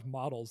 you have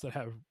models that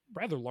have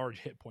rather large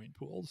hit point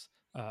pools,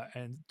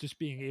 and just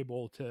being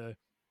able to,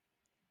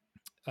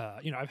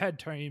 I've had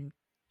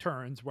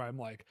turns where I'm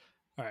like,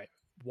 all right,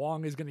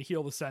 Wong is going to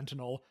heal the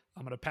Sentinel.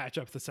 I'm going to patch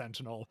up the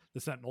Sentinel.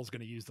 The Sentinel's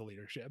going to use the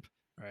leadership.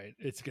 Right,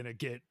 it's going to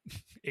get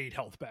 8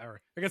 health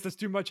power. I guess that's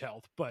too much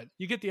health, but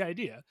you get the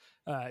idea.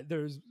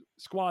 There's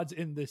squads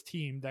in this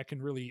team that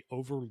can really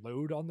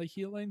overload on the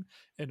healing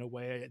in a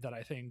way that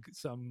I think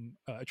some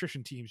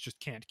attrition teams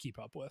just can't keep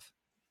up with.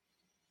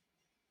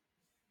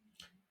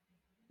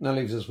 That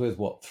leaves us with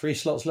what, 3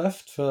 slots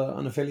left for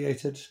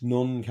unaffiliated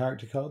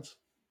non-character cards?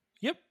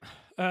 Yep.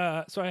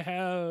 So I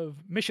have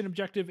mission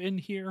objective in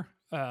here.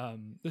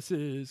 This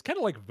is kind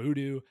of like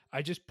Voodoo.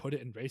 I just put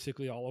it in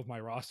basically all of my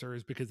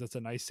rosters because that's a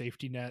nice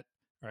safety net,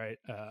 right?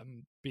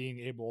 Being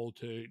able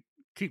to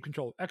keep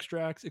control of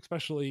extracts,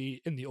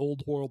 especially in the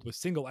old world with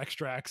single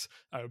extracts,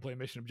 I would play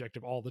mission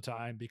objective all the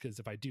time because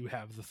if I do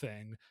have the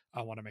thing,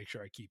 I want to make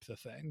sure I keep the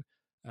thing.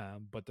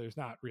 But there's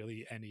not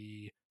really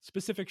any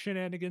specific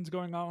shenanigans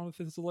going on with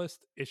this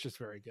list. It's just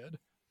very good.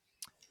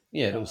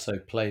 Yeah, it also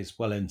plays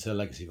well into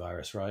Legacy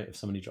Virus, right? If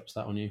somebody drops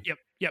that on you.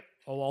 Yep.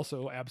 I'll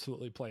also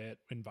absolutely play it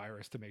in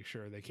Virus to make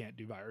sure they can't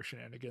do virus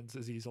shenanigans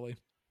as easily.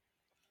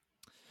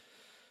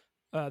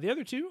 The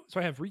other two, so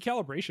I have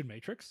Recalibration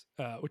Matrix,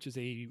 which is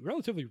a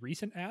relatively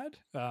recent ad,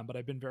 but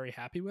I've been very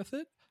happy with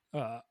it.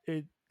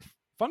 It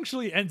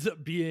functionally ends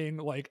up being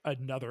like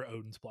another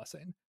Odin's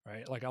Blessing,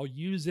 right? Like I'll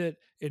use it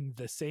in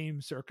the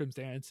same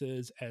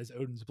circumstances as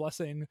Odin's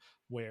Blessing,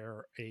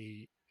 where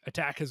a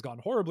attack has gone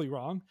horribly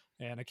wrong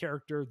and a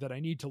character that I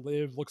need to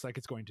live looks like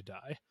it's going to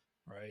die,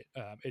 right?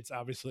 It's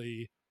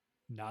obviously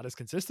not as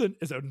consistent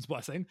as Odin's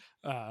Blessing,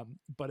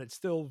 but it's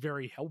still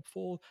very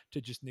helpful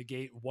to just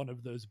negate one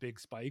of those big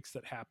spikes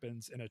that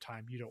happens in a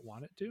time you don't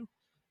want it to.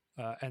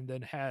 And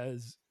then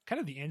has kind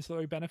of the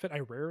ancillary benefit. I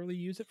rarely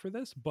use it for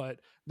this, but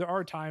there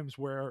are times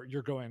where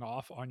you're going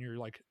off on your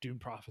like Doom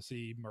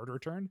Prophecy murder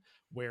turn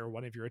where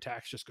one of your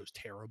attacks just goes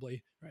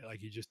terribly, right?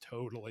 Like you just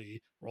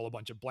totally roll a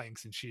bunch of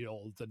blanks and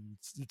shields and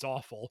it's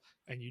awful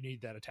and you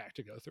need that attack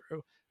to go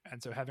through.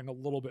 And so having a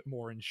little bit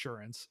more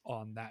insurance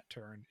on that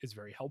turn is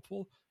very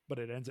helpful, but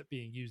it ends up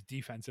being used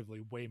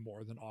defensively way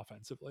more than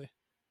offensively.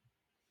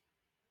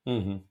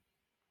 Mm-hmm.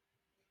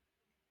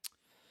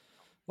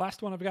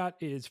 Last one I've got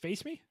is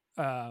Face Me.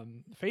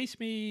 Face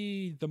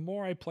Me, the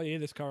more I play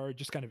this card,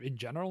 just kind of in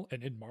general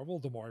and in Marvel,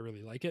 the more I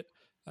really like it.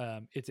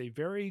 It's a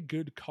very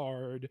good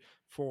card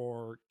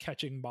for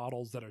catching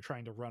models that are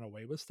trying to run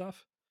away with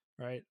stuff,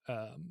 right?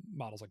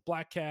 Models like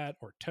Black Cat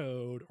or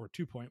Toad or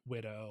 2-Point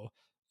Widow,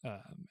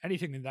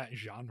 anything in that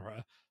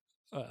genre.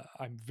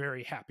 I'm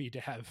very happy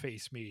to have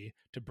Face Me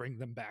to bring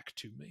them back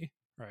to me,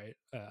 right?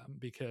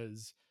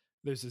 Because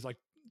there's this like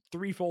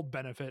threefold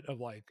benefit of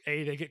like,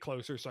 A, they get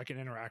closer so I can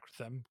interact with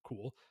them.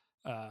 Cool.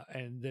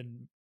 And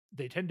then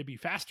they tend to be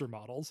faster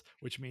models,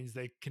 which means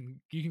you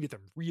can get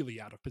them really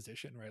out of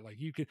position, right? Like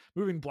you could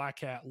moving Black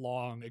Cat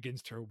long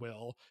against her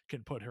will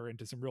can put her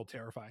into some real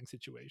terrifying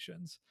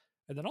situations.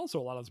 And then also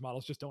a lot of those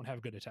models just don't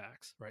have good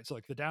attacks, right? So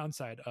like the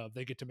downside of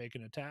they get to make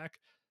an attack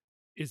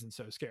isn't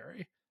so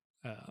scary.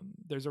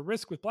 There's a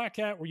risk with Black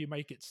Cat where you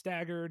might get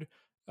staggered,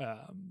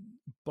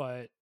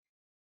 but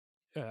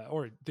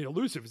or the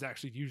elusive is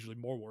actually usually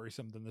more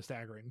worrisome than the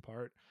staggering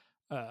part.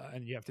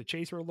 And you have to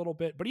chase her a little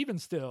bit. But even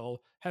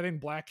still, having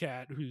Black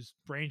Cat, who's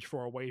range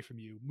 4 away from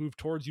you, move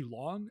towards you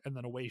long and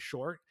then away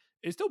short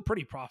is still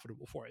pretty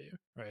profitable for you,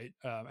 right?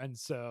 And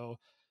so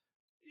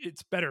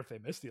it's better if they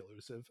miss the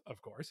elusive,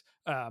 of course.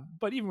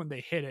 But even when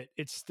they hit it,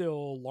 it's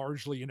still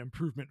largely an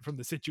improvement from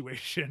the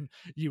situation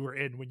you were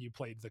in when you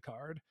played the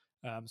card.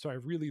 So I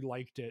really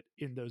liked it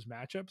in those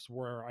matchups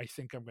where I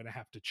think I'm going to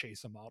have to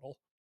chase a model.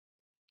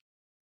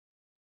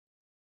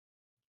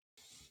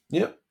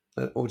 Yep,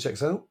 that all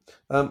checks out.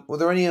 Were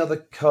there any other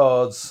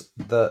cards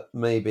that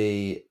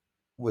maybe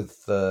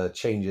with the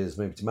changes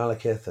maybe to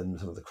Malekith and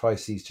some of the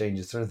crises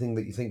changes, is there anything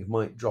that you think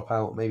might drop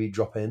out, maybe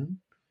drop in?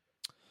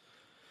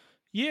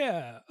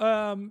 Yeah.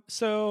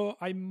 So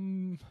I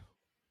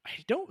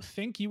don't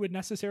think you would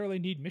necessarily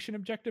need mission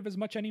objective as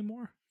much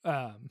anymore.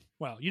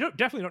 Well, you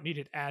definitely don't need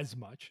it as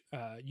much.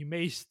 You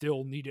may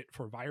still need it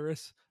for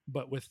virus,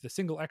 but with the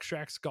single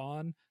extracts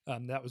gone,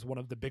 that was one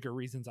of the bigger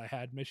reasons I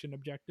had mission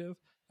objective.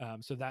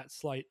 So that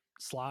slight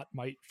slot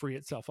might free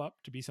itself up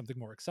to be something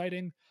more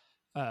exciting.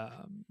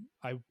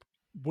 I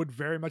would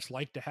very much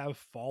like to have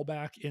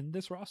fallback in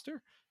this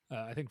roster.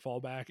 I think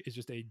fallback is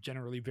just a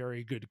generally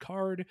very good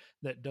card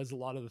that does a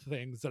lot of the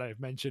things that I've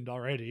mentioned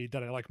already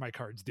that I like my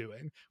cards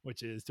doing,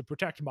 which is to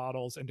protect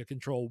models and to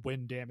control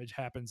when damage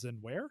happens and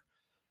where.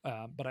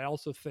 But I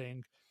also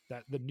think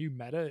that the new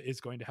meta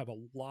is going to have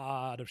a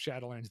lot of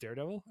Shadowlands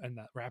Daredevil, and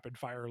that rapid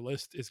fire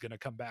list is going to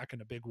come back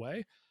in a big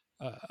way.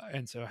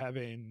 And so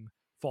having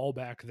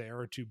fallback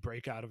there to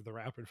break out of the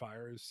rapid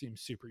fires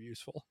seems super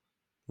useful.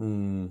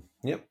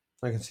 Yep,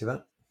 I can see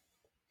that.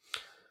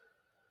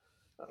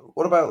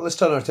 what about, let's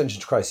turn our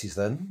attention to crises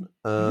then.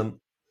 Mhm.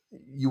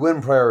 You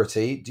win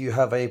priority. Do you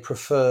have a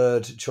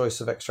preferred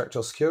choice of extract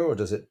or secure, or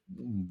does it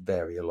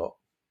vary a lot?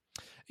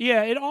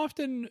 Yeah, it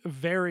often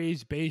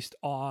varies based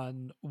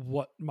on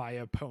what my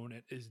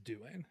opponent is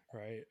doing,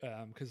 right?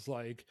 Because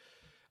like,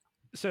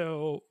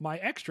 so my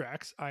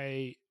extracts,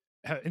 in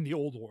the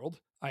old world,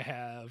 I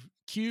have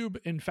cube,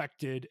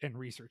 infected, and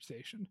research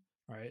station.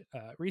 Right,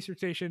 research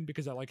station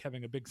because I like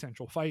having a big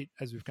central fight,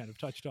 as we've kind of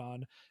touched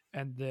on,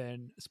 and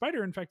then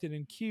spider, infected,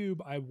 and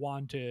cube I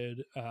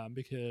wanted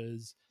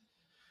because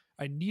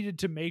I needed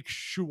to make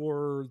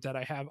sure that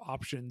I have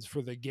options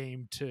for the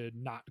game to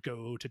not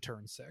go to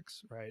turn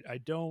 6, right? I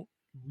don't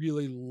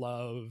really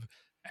love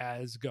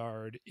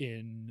Asgard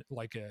in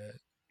like a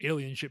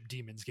alien ship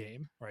demons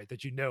game, right?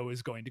 That you know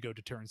is going to go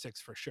to turn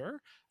 6 for sure.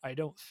 I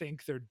don't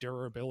think their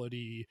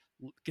durability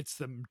gets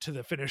them to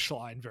the finish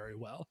line very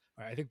well.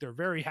 Right? I think they're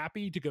very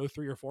happy to go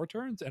 3 or 4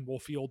 turns and will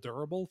feel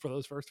durable for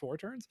those first 4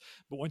 turns,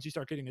 but once you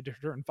start getting into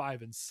turn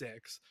 5 and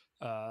 6,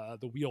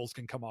 the wheels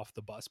can come off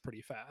the bus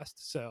pretty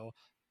fast. So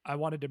I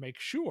wanted to make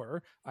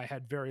sure I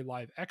had very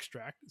live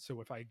extract.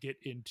 So if I get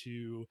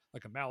into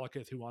like a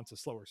Malekith who wants a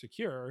slower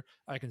secure,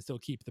 I can still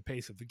keep the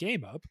pace of the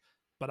game up.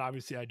 But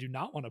obviously, I do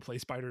not want to play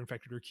Spider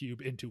Infected or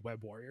Cube into Web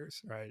Warriors,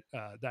 right?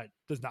 That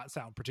does not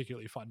sound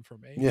particularly fun for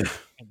me. Yeah.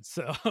 And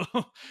so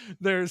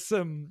there's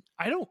some,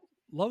 I don't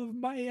love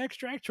my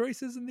extract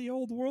choices in the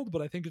old world,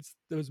 but I think it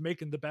was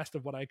making the best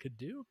of what I could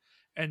do.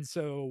 And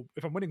so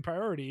if I'm winning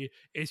priority,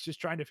 it's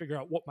just trying to figure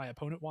out what my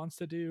opponent wants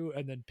to do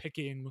and then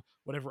picking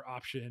whatever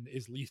option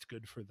is least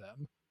good for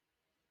them.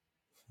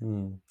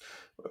 Hmm.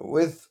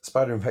 With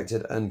spider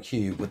infected and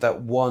cube, with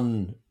that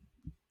one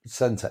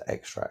center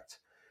extract,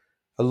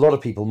 a lot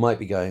of people might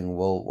be going,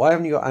 well, why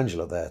haven't you got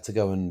Angela there to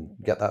go and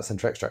get that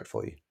center extract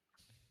for you?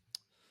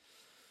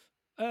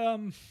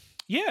 Um,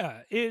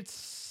 yeah,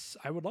 it's.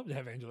 I would love to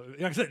have Angela.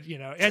 Like I said,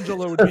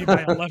 Angela would be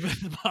my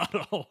 11th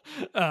model,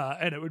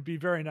 and it would be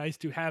very nice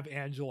to have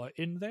Angela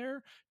in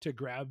there to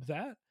grab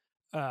that.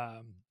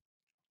 Um,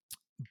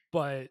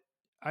 but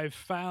I've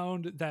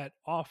found that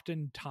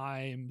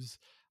oftentimes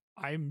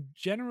I'm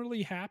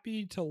generally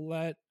happy to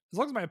let, as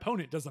long as my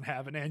opponent doesn't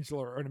have an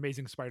Angela or an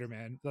Amazing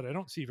Spider-Man that I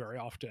don't see very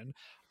often,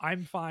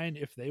 I'm fine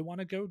if they want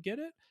to go get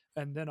it,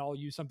 and then I'll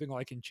use something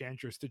like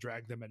Enchantress to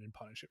drag them in and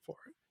punish it for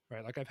it.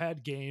 Right? Like I've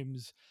had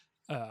games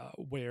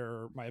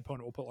where my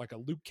opponent will put like a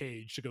Luke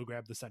Cage to go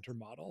grab the center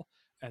model,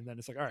 and then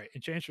it's like, all right,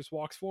 Enchantress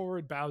walks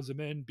forward, bows him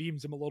in,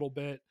 beams him a little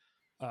bit.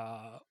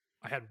 I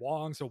had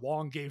Wong, so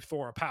Wong gave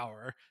Thor a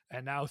power,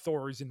 and now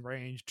Thor is in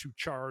range to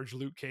charge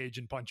Luke Cage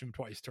and punch him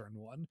twice turn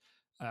 1.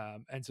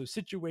 And so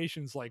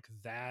situations like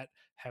that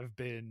have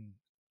been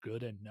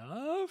good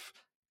enough,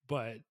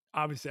 but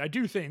obviously I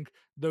do think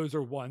those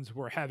are ones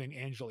where having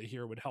Angela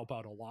here would help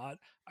out a lot.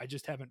 I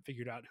just haven't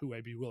figured out who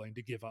I'd be willing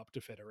to give up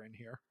to fit her in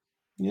here.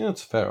 Yeah,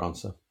 that's a fair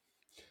answer.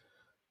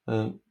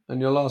 And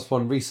your last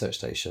one, research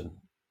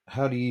station.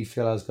 How do you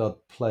feel Asgard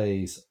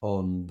plays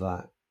on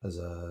that as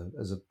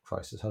a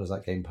crisis? How does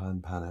that game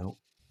plan pan out?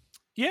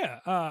 Yeah,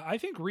 I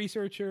think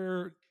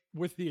Researcher,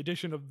 with the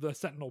addition of the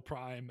Sentinel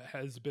Prime,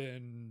 has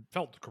been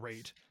felt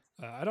great.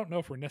 I don't know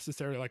if we're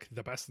necessarily like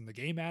the best in the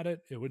game at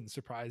it. It wouldn't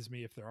surprise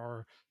me if there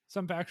are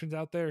some factions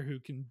out there who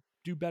can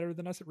do better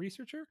than us at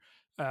Researcher.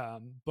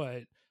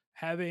 But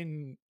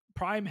having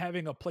Prime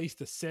having a place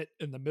to sit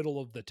in the middle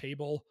of the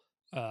table,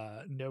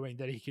 knowing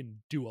that he can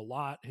do a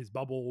lot, his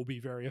bubble will be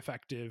very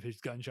effective,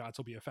 his gunshots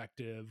will be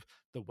effective,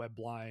 the web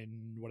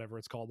line, whatever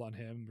it's called on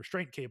him,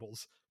 restraint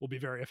cables will be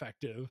very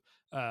effective,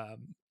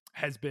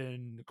 has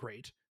been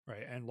great,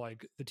 right? And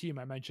like the team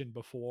I mentioned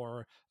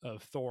before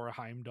of Thor,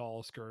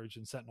 Heimdall, Scourge,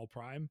 and Sentinel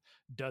Prime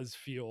does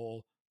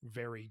feel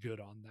very good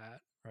on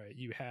that, right?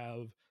 You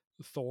have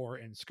Thor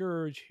and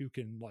Scourge who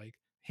can like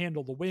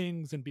handle the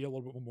wings and be a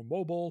little bit more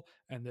mobile,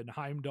 and then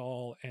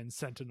Heimdall and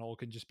Sentinel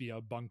can just be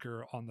a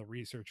bunker on the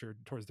researcher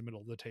towards the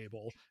middle of the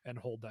table and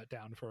hold that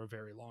down for a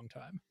very long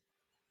time.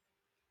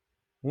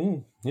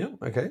 Yeah,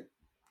 okay.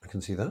 I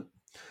can see that.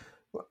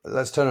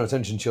 Let's turn our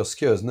attention to your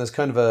skewers. And there's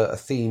kind of a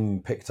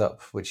theme picked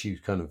up, which you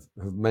kind of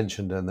have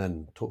mentioned and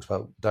then talked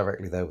about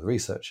directly there with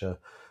researcher.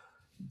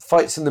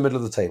 Fights in the middle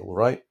of the table,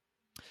 right?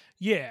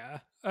 Yeah.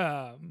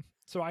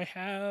 So I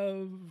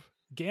have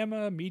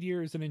gamma,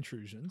 meteors, and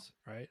intrusions,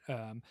 right?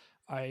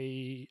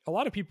 A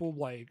lot of people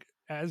like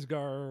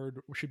Asgard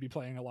should be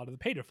playing a lot of the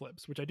pay to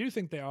flips, which I do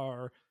think they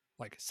are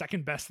like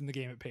second best in the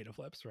game at pay to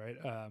flips, right?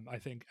 I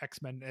think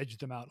X-Men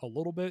edged them out a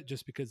little bit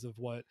just because of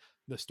what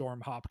the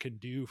Storm Hop can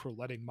do for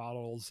letting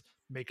models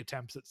make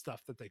attempts at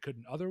stuff that they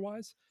couldn't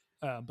otherwise.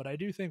 But I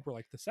do think we're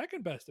like the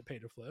second best at pay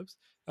to flips.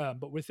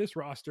 But with this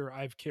roster,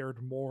 I've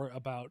cared more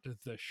about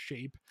the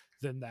shape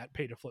than that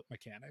pay to flip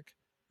mechanic,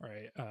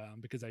 right?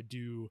 Because I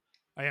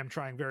am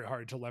trying very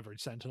hard to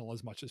leverage Sentinel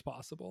as much as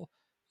possible.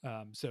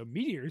 So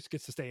Meteors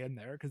gets to stay in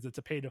there because it's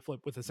a pay to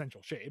flip with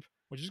essential shape,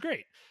 which is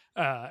great.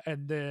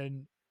 And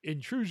then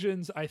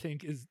Intrusions, I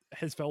think,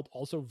 has felt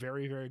also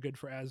very, very good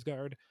for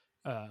Asgard.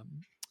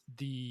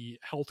 The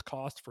health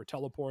cost for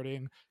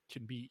teleporting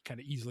can be kind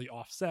of easily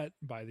offset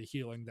by the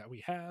healing that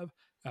we have.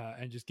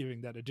 and just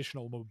giving that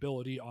additional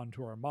mobility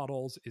onto our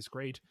models is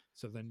great.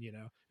 So then,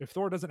 if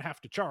Thor doesn't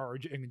have to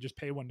charge and can just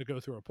pay one to go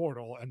through a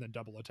portal and then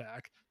double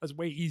attack, that's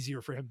way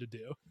easier for him to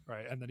do,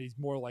 right? And then he's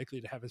more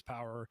likely to have his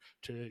power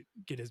to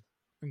get his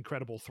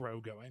incredible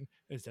throw going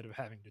instead of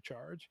having to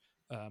charge.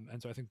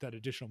 And so I think that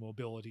additional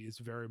mobility is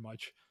very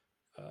much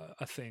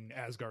a thing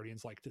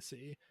Asgardians like to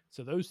see.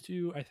 So those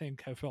two I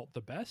think have felt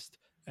the best.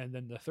 And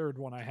then the third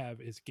one I have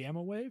is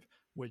Gamma Wave,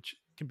 which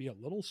can be a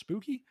little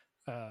spooky.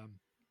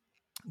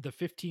 The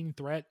 15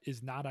 threat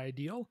is not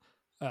ideal.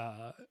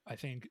 I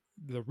think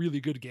the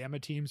really good Gamma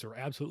teams are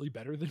absolutely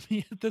better than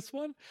me at this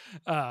one.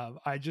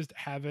 I just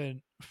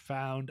haven't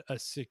found a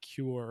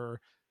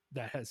secure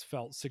that has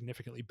felt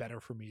significantly better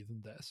for me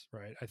than this,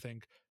 right? I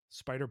think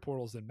Spider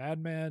Portals and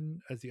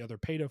Madman as the other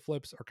Peta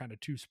flips are kind of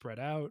too spread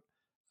out.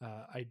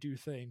 I do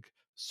think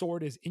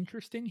Sword is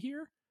interesting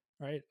here,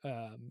 right?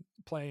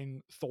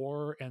 Playing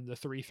Thor and the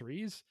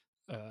 3/3s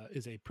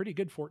is a pretty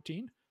good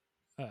 14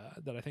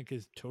 that I think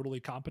is totally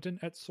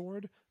competent at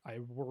sword. I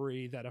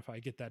worry that if I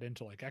get that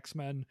into like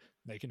X-Men,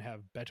 they can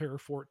have better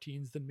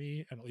 14s than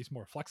me and at least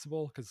more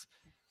flexible because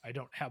I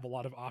don't have a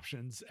lot of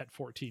options at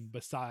 14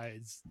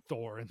 besides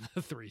Thor and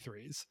the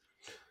 3/3s.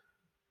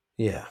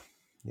 Yeah.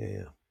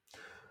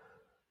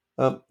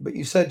 But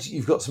you said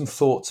you've got some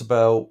thoughts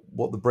about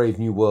what the Brave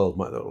New World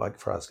might look like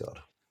for Asgard.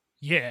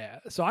 Yeah,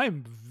 so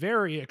I'm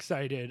very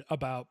excited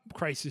about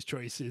Crisis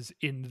choices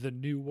in the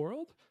new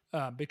world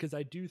because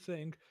I do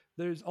think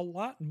there's a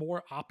lot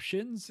more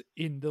options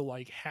in the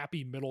like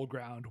happy middle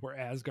ground where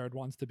Asgard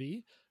wants to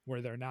be,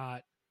 where they're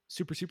not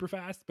super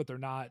fast, but they're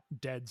not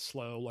dead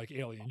slow like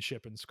Alien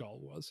Ship and Skull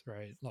was,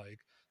 right?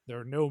 Like there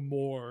are no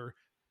more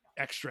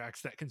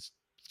extracts that can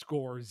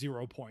score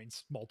 0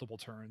 points multiple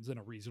turns in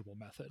a reasonable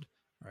method,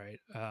 right?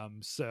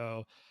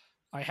 So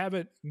I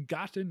haven't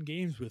gotten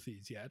games with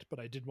these yet, but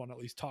I did want to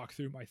at least talk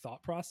through my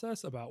thought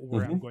process about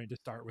where I'm going to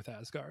start with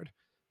Asgard.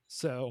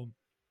 So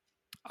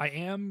I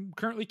am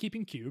currently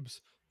keeping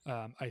cubes.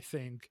 I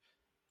think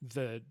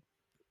the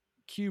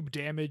cube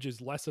damage is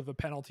less of a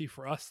penalty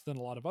for us than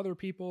a lot of other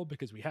people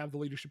because we have the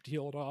leadership to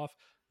heal it off.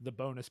 The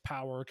bonus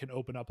power can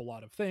open up a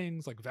lot of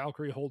things, like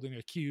Valkyrie holding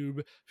a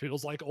cube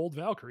feels like old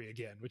Valkyrie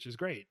again, which is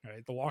great,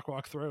 right? The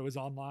walk throw is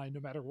online no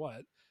matter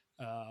what.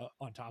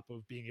 On top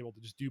of being able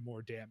to just do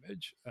more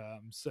damage.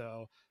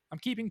 So I'm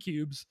keeping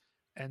cubes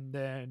and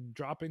then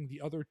dropping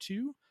the other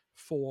two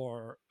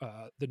for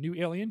the new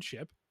alien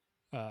ship,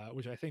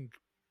 which I think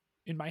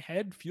in my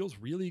head feels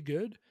really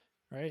good,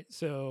 right?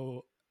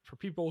 So for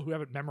people who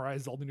haven't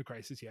memorized all the new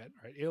crisis yet,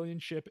 right? Alien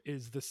ship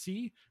is the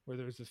C where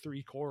there's the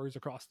 3 cores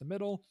across the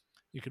middle.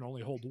 You can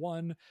only hold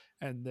one,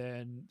 and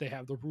then they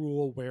have the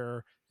rule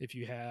where if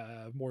you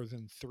have more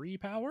than 3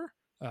 power,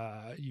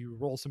 you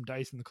roll some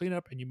dice in the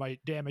cleanup, and you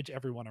might damage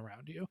everyone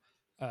around you.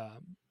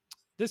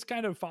 This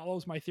kind of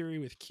follows my theory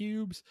with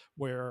cubes,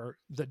 where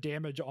the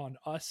damage on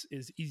us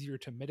is easier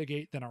to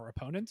mitigate than our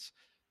opponents.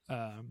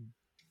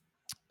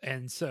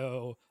 And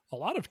so a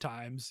lot of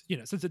times,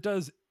 since it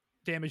does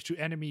damage to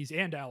enemies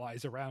and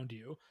allies around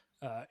you,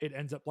 it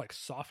ends up like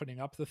softening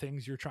up the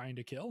things you're trying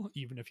to kill,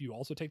 even if you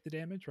also take the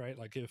damage, right?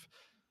 Like if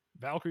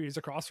Valkyrie is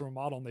across from a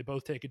model and they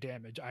both take a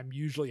damage, I'm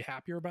usually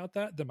happier about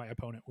that than my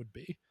opponent would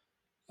be.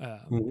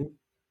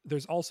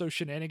 There's also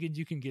shenanigans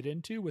you can get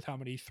into with how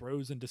many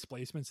throws and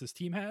displacements this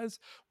team has,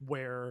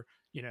 where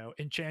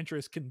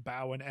Enchantress can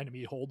bow an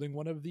enemy holding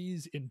one of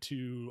these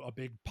into a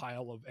big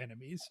pile of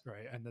enemies,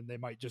 right? And then they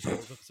might just blow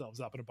themselves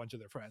up and a bunch of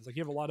their friends. Like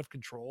you have a lot of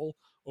control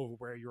over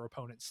where your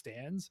opponent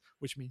stands,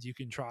 which means you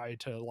can try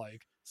to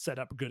like set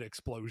up good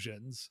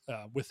explosions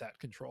with that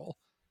control.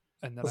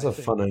 And then That's a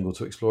fun angle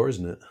to explore,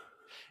 isn't it?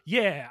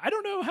 Yeah, I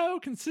don't know how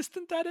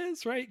consistent that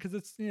is, right? Because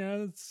it's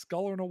it's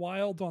Skull and a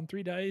Wild on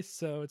 3 dice,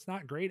 so it's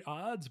not great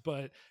odds,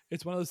 but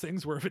it's one of those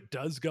things where if it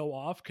does go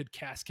off, could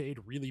cascade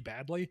really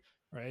badly,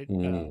 right?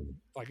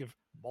 Like if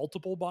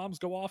multiple bombs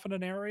go off in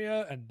an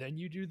area and then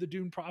you do the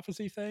Dune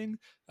Prophecy thing,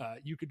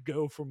 you could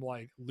go from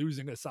like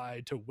losing a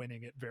side to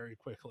winning it very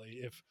quickly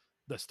if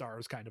the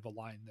stars kind of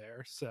align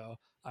there. So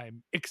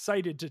I'm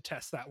excited to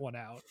test that one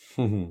out.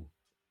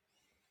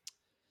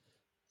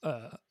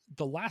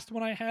 The last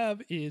one I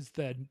have is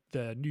the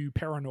new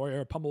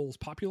Paranoia Pummel's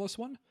Populous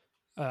one.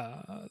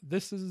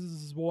 This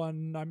is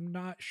one I'm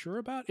not sure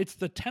about. It's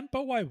the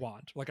tempo I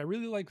want. Like I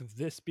really like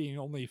this being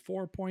only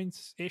 4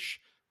 points ish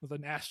with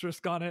an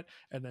asterisk on it,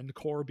 and then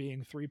core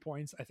being 3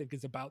 points. I think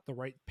is about the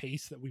right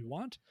pace that we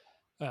want.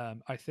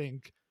 I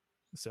think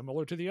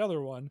similar to the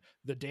other one,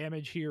 the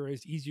damage here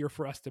is easier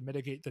for us to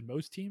mitigate than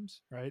most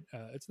teams. Right?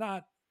 It's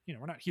not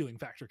we're not healing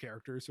factor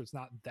characters, so it's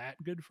not that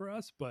good for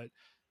us, but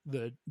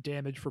the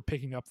damage for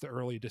picking up the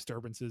early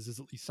disturbances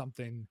is at least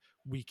something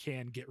we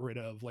can get rid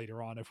of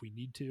later on if we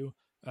need to,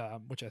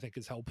 which I think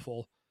is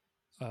helpful.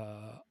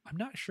 I'm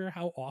not sure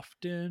how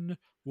often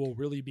we'll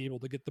really be able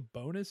to get the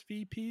bonus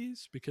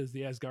VPs because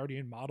the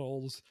Asgardian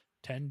models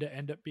tend to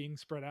end up being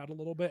spread out a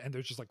little bit, and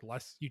there's just like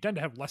less. You tend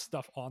to have less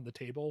stuff on the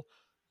table,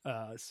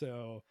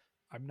 so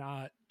I'm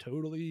not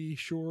totally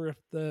sure if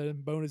the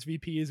bonus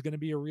VP is going to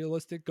be a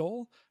realistic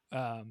goal.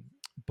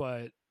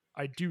 But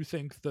I do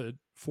think the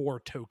 4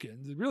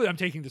 tokens, really I'm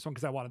taking this one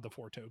because I wanted the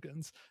 4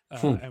 tokens,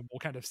 Hmm. and we'll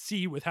kind of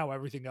see with how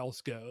everything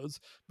else goes,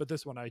 but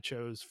this one I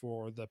chose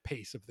for the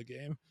pace of the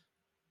game.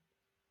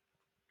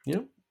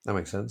 Yeah, that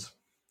makes sense.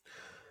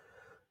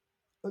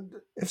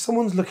 If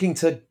someone's looking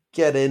to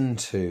get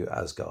into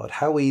Asgard,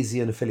 how easy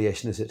an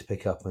affiliation is it to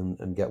pick up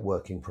and get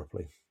working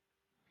properly?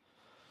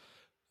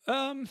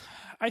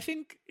 I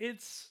think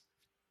it's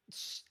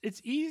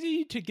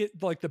easy to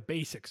get like the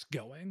basics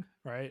going,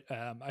 right?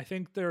 I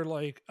think they're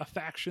like a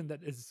faction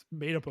that is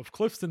made up of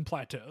cliffs and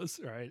plateaus,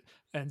 right?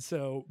 And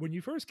so when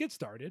you first get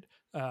started,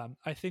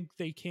 I think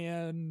they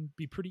can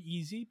be pretty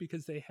easy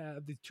because they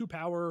have the 2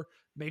 power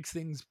makes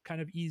things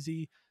kind of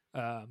easy.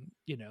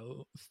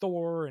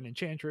 Thor and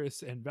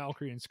Enchantress and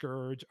Valkyrie and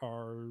Scourge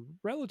are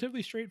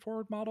relatively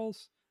straightforward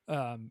models.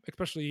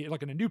 Especially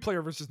like in a new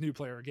player versus new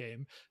player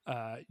game,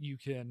 you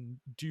can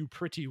do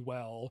pretty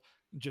well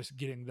just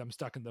getting them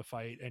stuck in the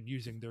fight and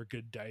using their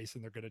good dice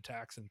and their good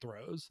attacks and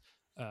throws.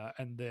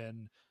 And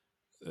then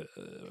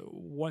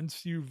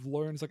once you've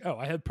learned, it's like, oh,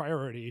 I had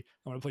priority.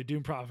 I'm going to play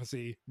Doom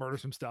Prophecy, murder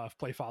some stuff,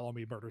 play Follow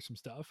Me, murder some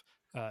stuff.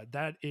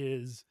 That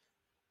is,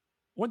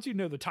 once you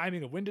know the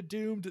timing of when to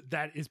doomed,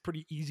 that is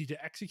pretty easy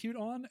to execute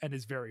on and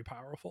is very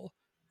powerful,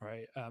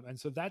 right? And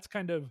so that's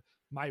kind of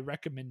my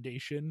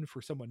recommendation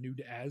for someone new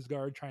to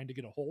Asgard trying to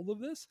get a hold of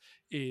this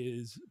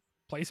is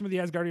play some of the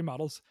Asgardian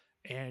models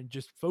and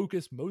just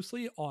focus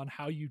mostly on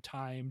how you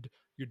timed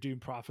your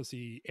Doom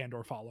Prophecy and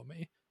or Follow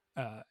Me.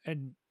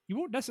 And you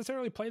won't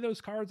necessarily play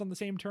those cards on the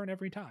same turn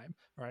every time,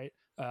 right?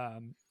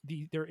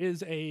 There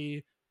is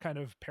a kind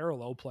of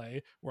parallel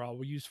play where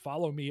I'll use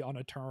Follow Me on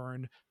a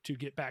turn to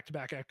get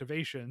back-to-back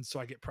activations so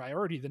I get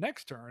priority the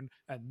next turn,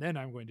 and then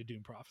I'm going to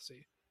Doom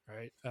Prophecy,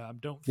 right?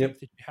 Don't think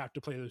that you have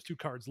to play those 2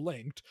 cards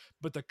linked,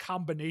 but the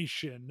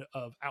combination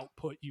of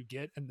output you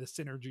get and the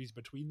synergies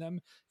between them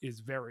is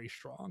very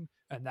strong,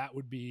 and that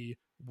would be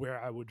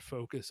where I would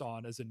focus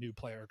on as a new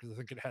player because I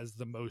think it has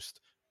the most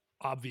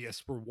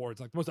obvious rewards,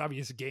 like the most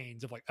obvious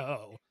gains of like,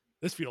 oh,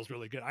 this feels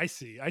really good. I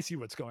see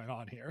what's going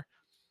on here.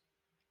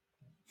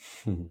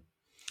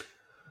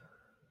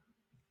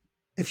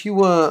 If you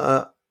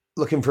were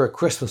looking for a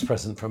Christmas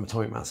present from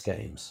Atomic Mass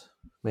Games,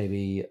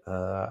 maybe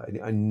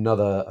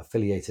another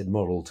affiliated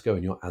model to go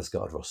in your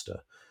Asgard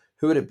roster,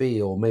 who would it be,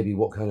 or maybe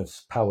what kind of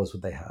powers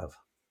would they have?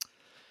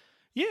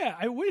 Yeah,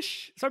 I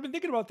wish. So I've been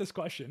thinking about this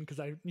question because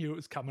I knew it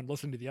was coming.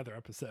 Listen to the other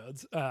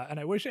episodes, and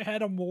I wish I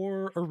had a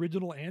more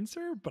original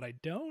answer, but I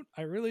don't.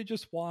 I really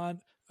just want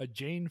a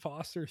Jane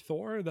Foster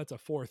Thor that's a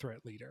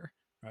 4-threat leader,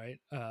 right?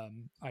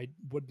 I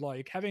would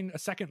like having a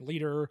second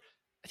leader.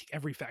 I think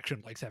every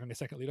faction likes having a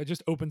second leader. It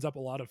just opens up a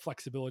lot of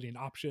flexibility and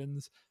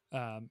options.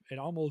 It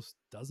almost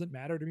doesn't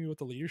matter to me what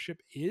the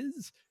leadership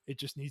is. It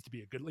just needs to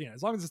be a good leader.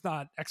 As long as it's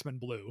not X-Men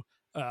Blue,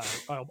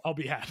 I'll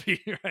be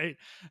happy, right?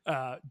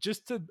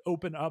 Just to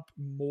open up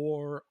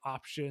more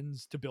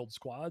options to build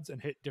squads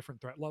and hit different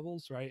threat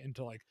levels, right? And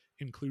to like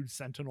include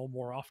Sentinel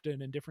more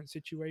often in different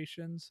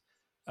situations.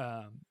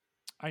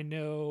 I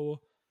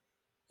know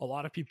a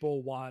lot of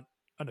people want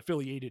an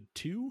affiliated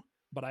 2,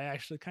 but I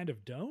actually kind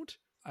of don't.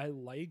 I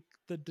like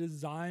the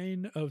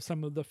design of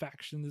some of the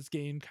factions in this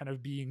game kind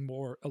of being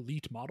more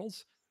elite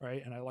models,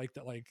 right? And I like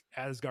that like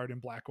Asgard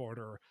and Black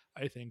Order,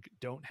 I think,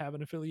 don't have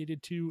an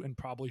affiliated 2 and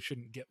probably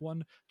shouldn't get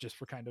one just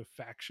for kind of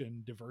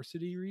faction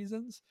diversity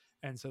reasons.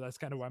 And so that's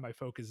kind of why my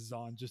focus is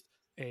on just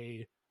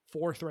a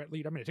 4-threat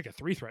leader. I'm going to take a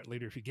 3-threat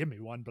leader if you give me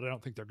one, but I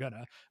don't think they're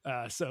gonna.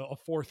 So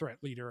a 4-threat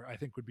leader I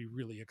think would be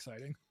really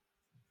exciting.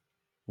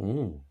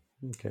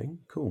 Okay,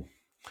 cool.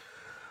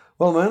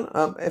 Well,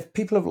 man, if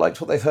people have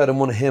liked what they've heard and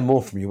want to hear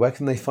more from you, where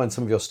can they find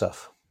some of your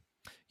stuff?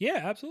 Yeah,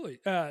 absolutely.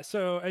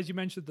 So as you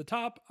mentioned at the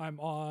top, I'm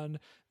on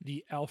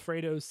the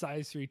Alfredo's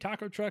Size 3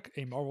 Taco Truck,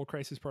 a Marvel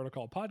Crisis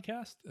Protocol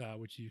podcast,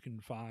 which you can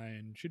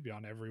find, should be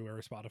on everywhere,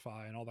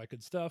 Spotify and all that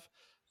good stuff.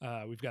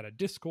 We've got a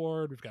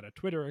Discord, we've got a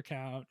Twitter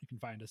account. You can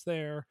find us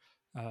there.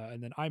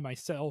 And then I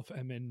myself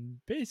am in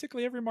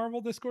basically every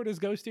Marvel Discord as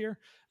Ghost here.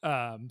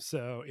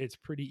 So it's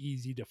pretty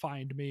easy to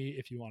find me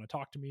if you want to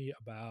talk to me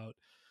about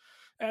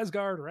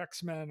Asgard or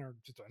X-Men or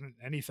just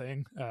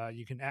anything.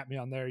 You can at me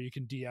on there. You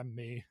can DM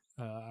me.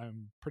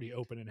 I'm pretty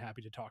open and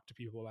happy to talk to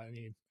people about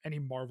any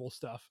Marvel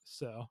stuff.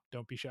 So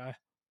don't be shy.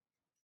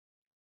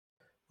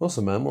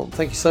 Awesome, man. Well,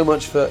 thank you so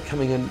much for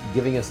coming and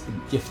giving us the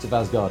gift of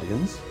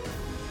Asgardians.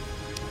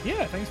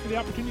 Yeah, thanks for the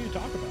opportunity to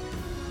talk about it.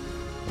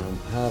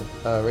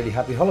 Have really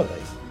happy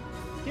holidays.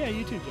 Yeah,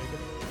 you too,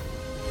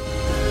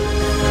 Jacob.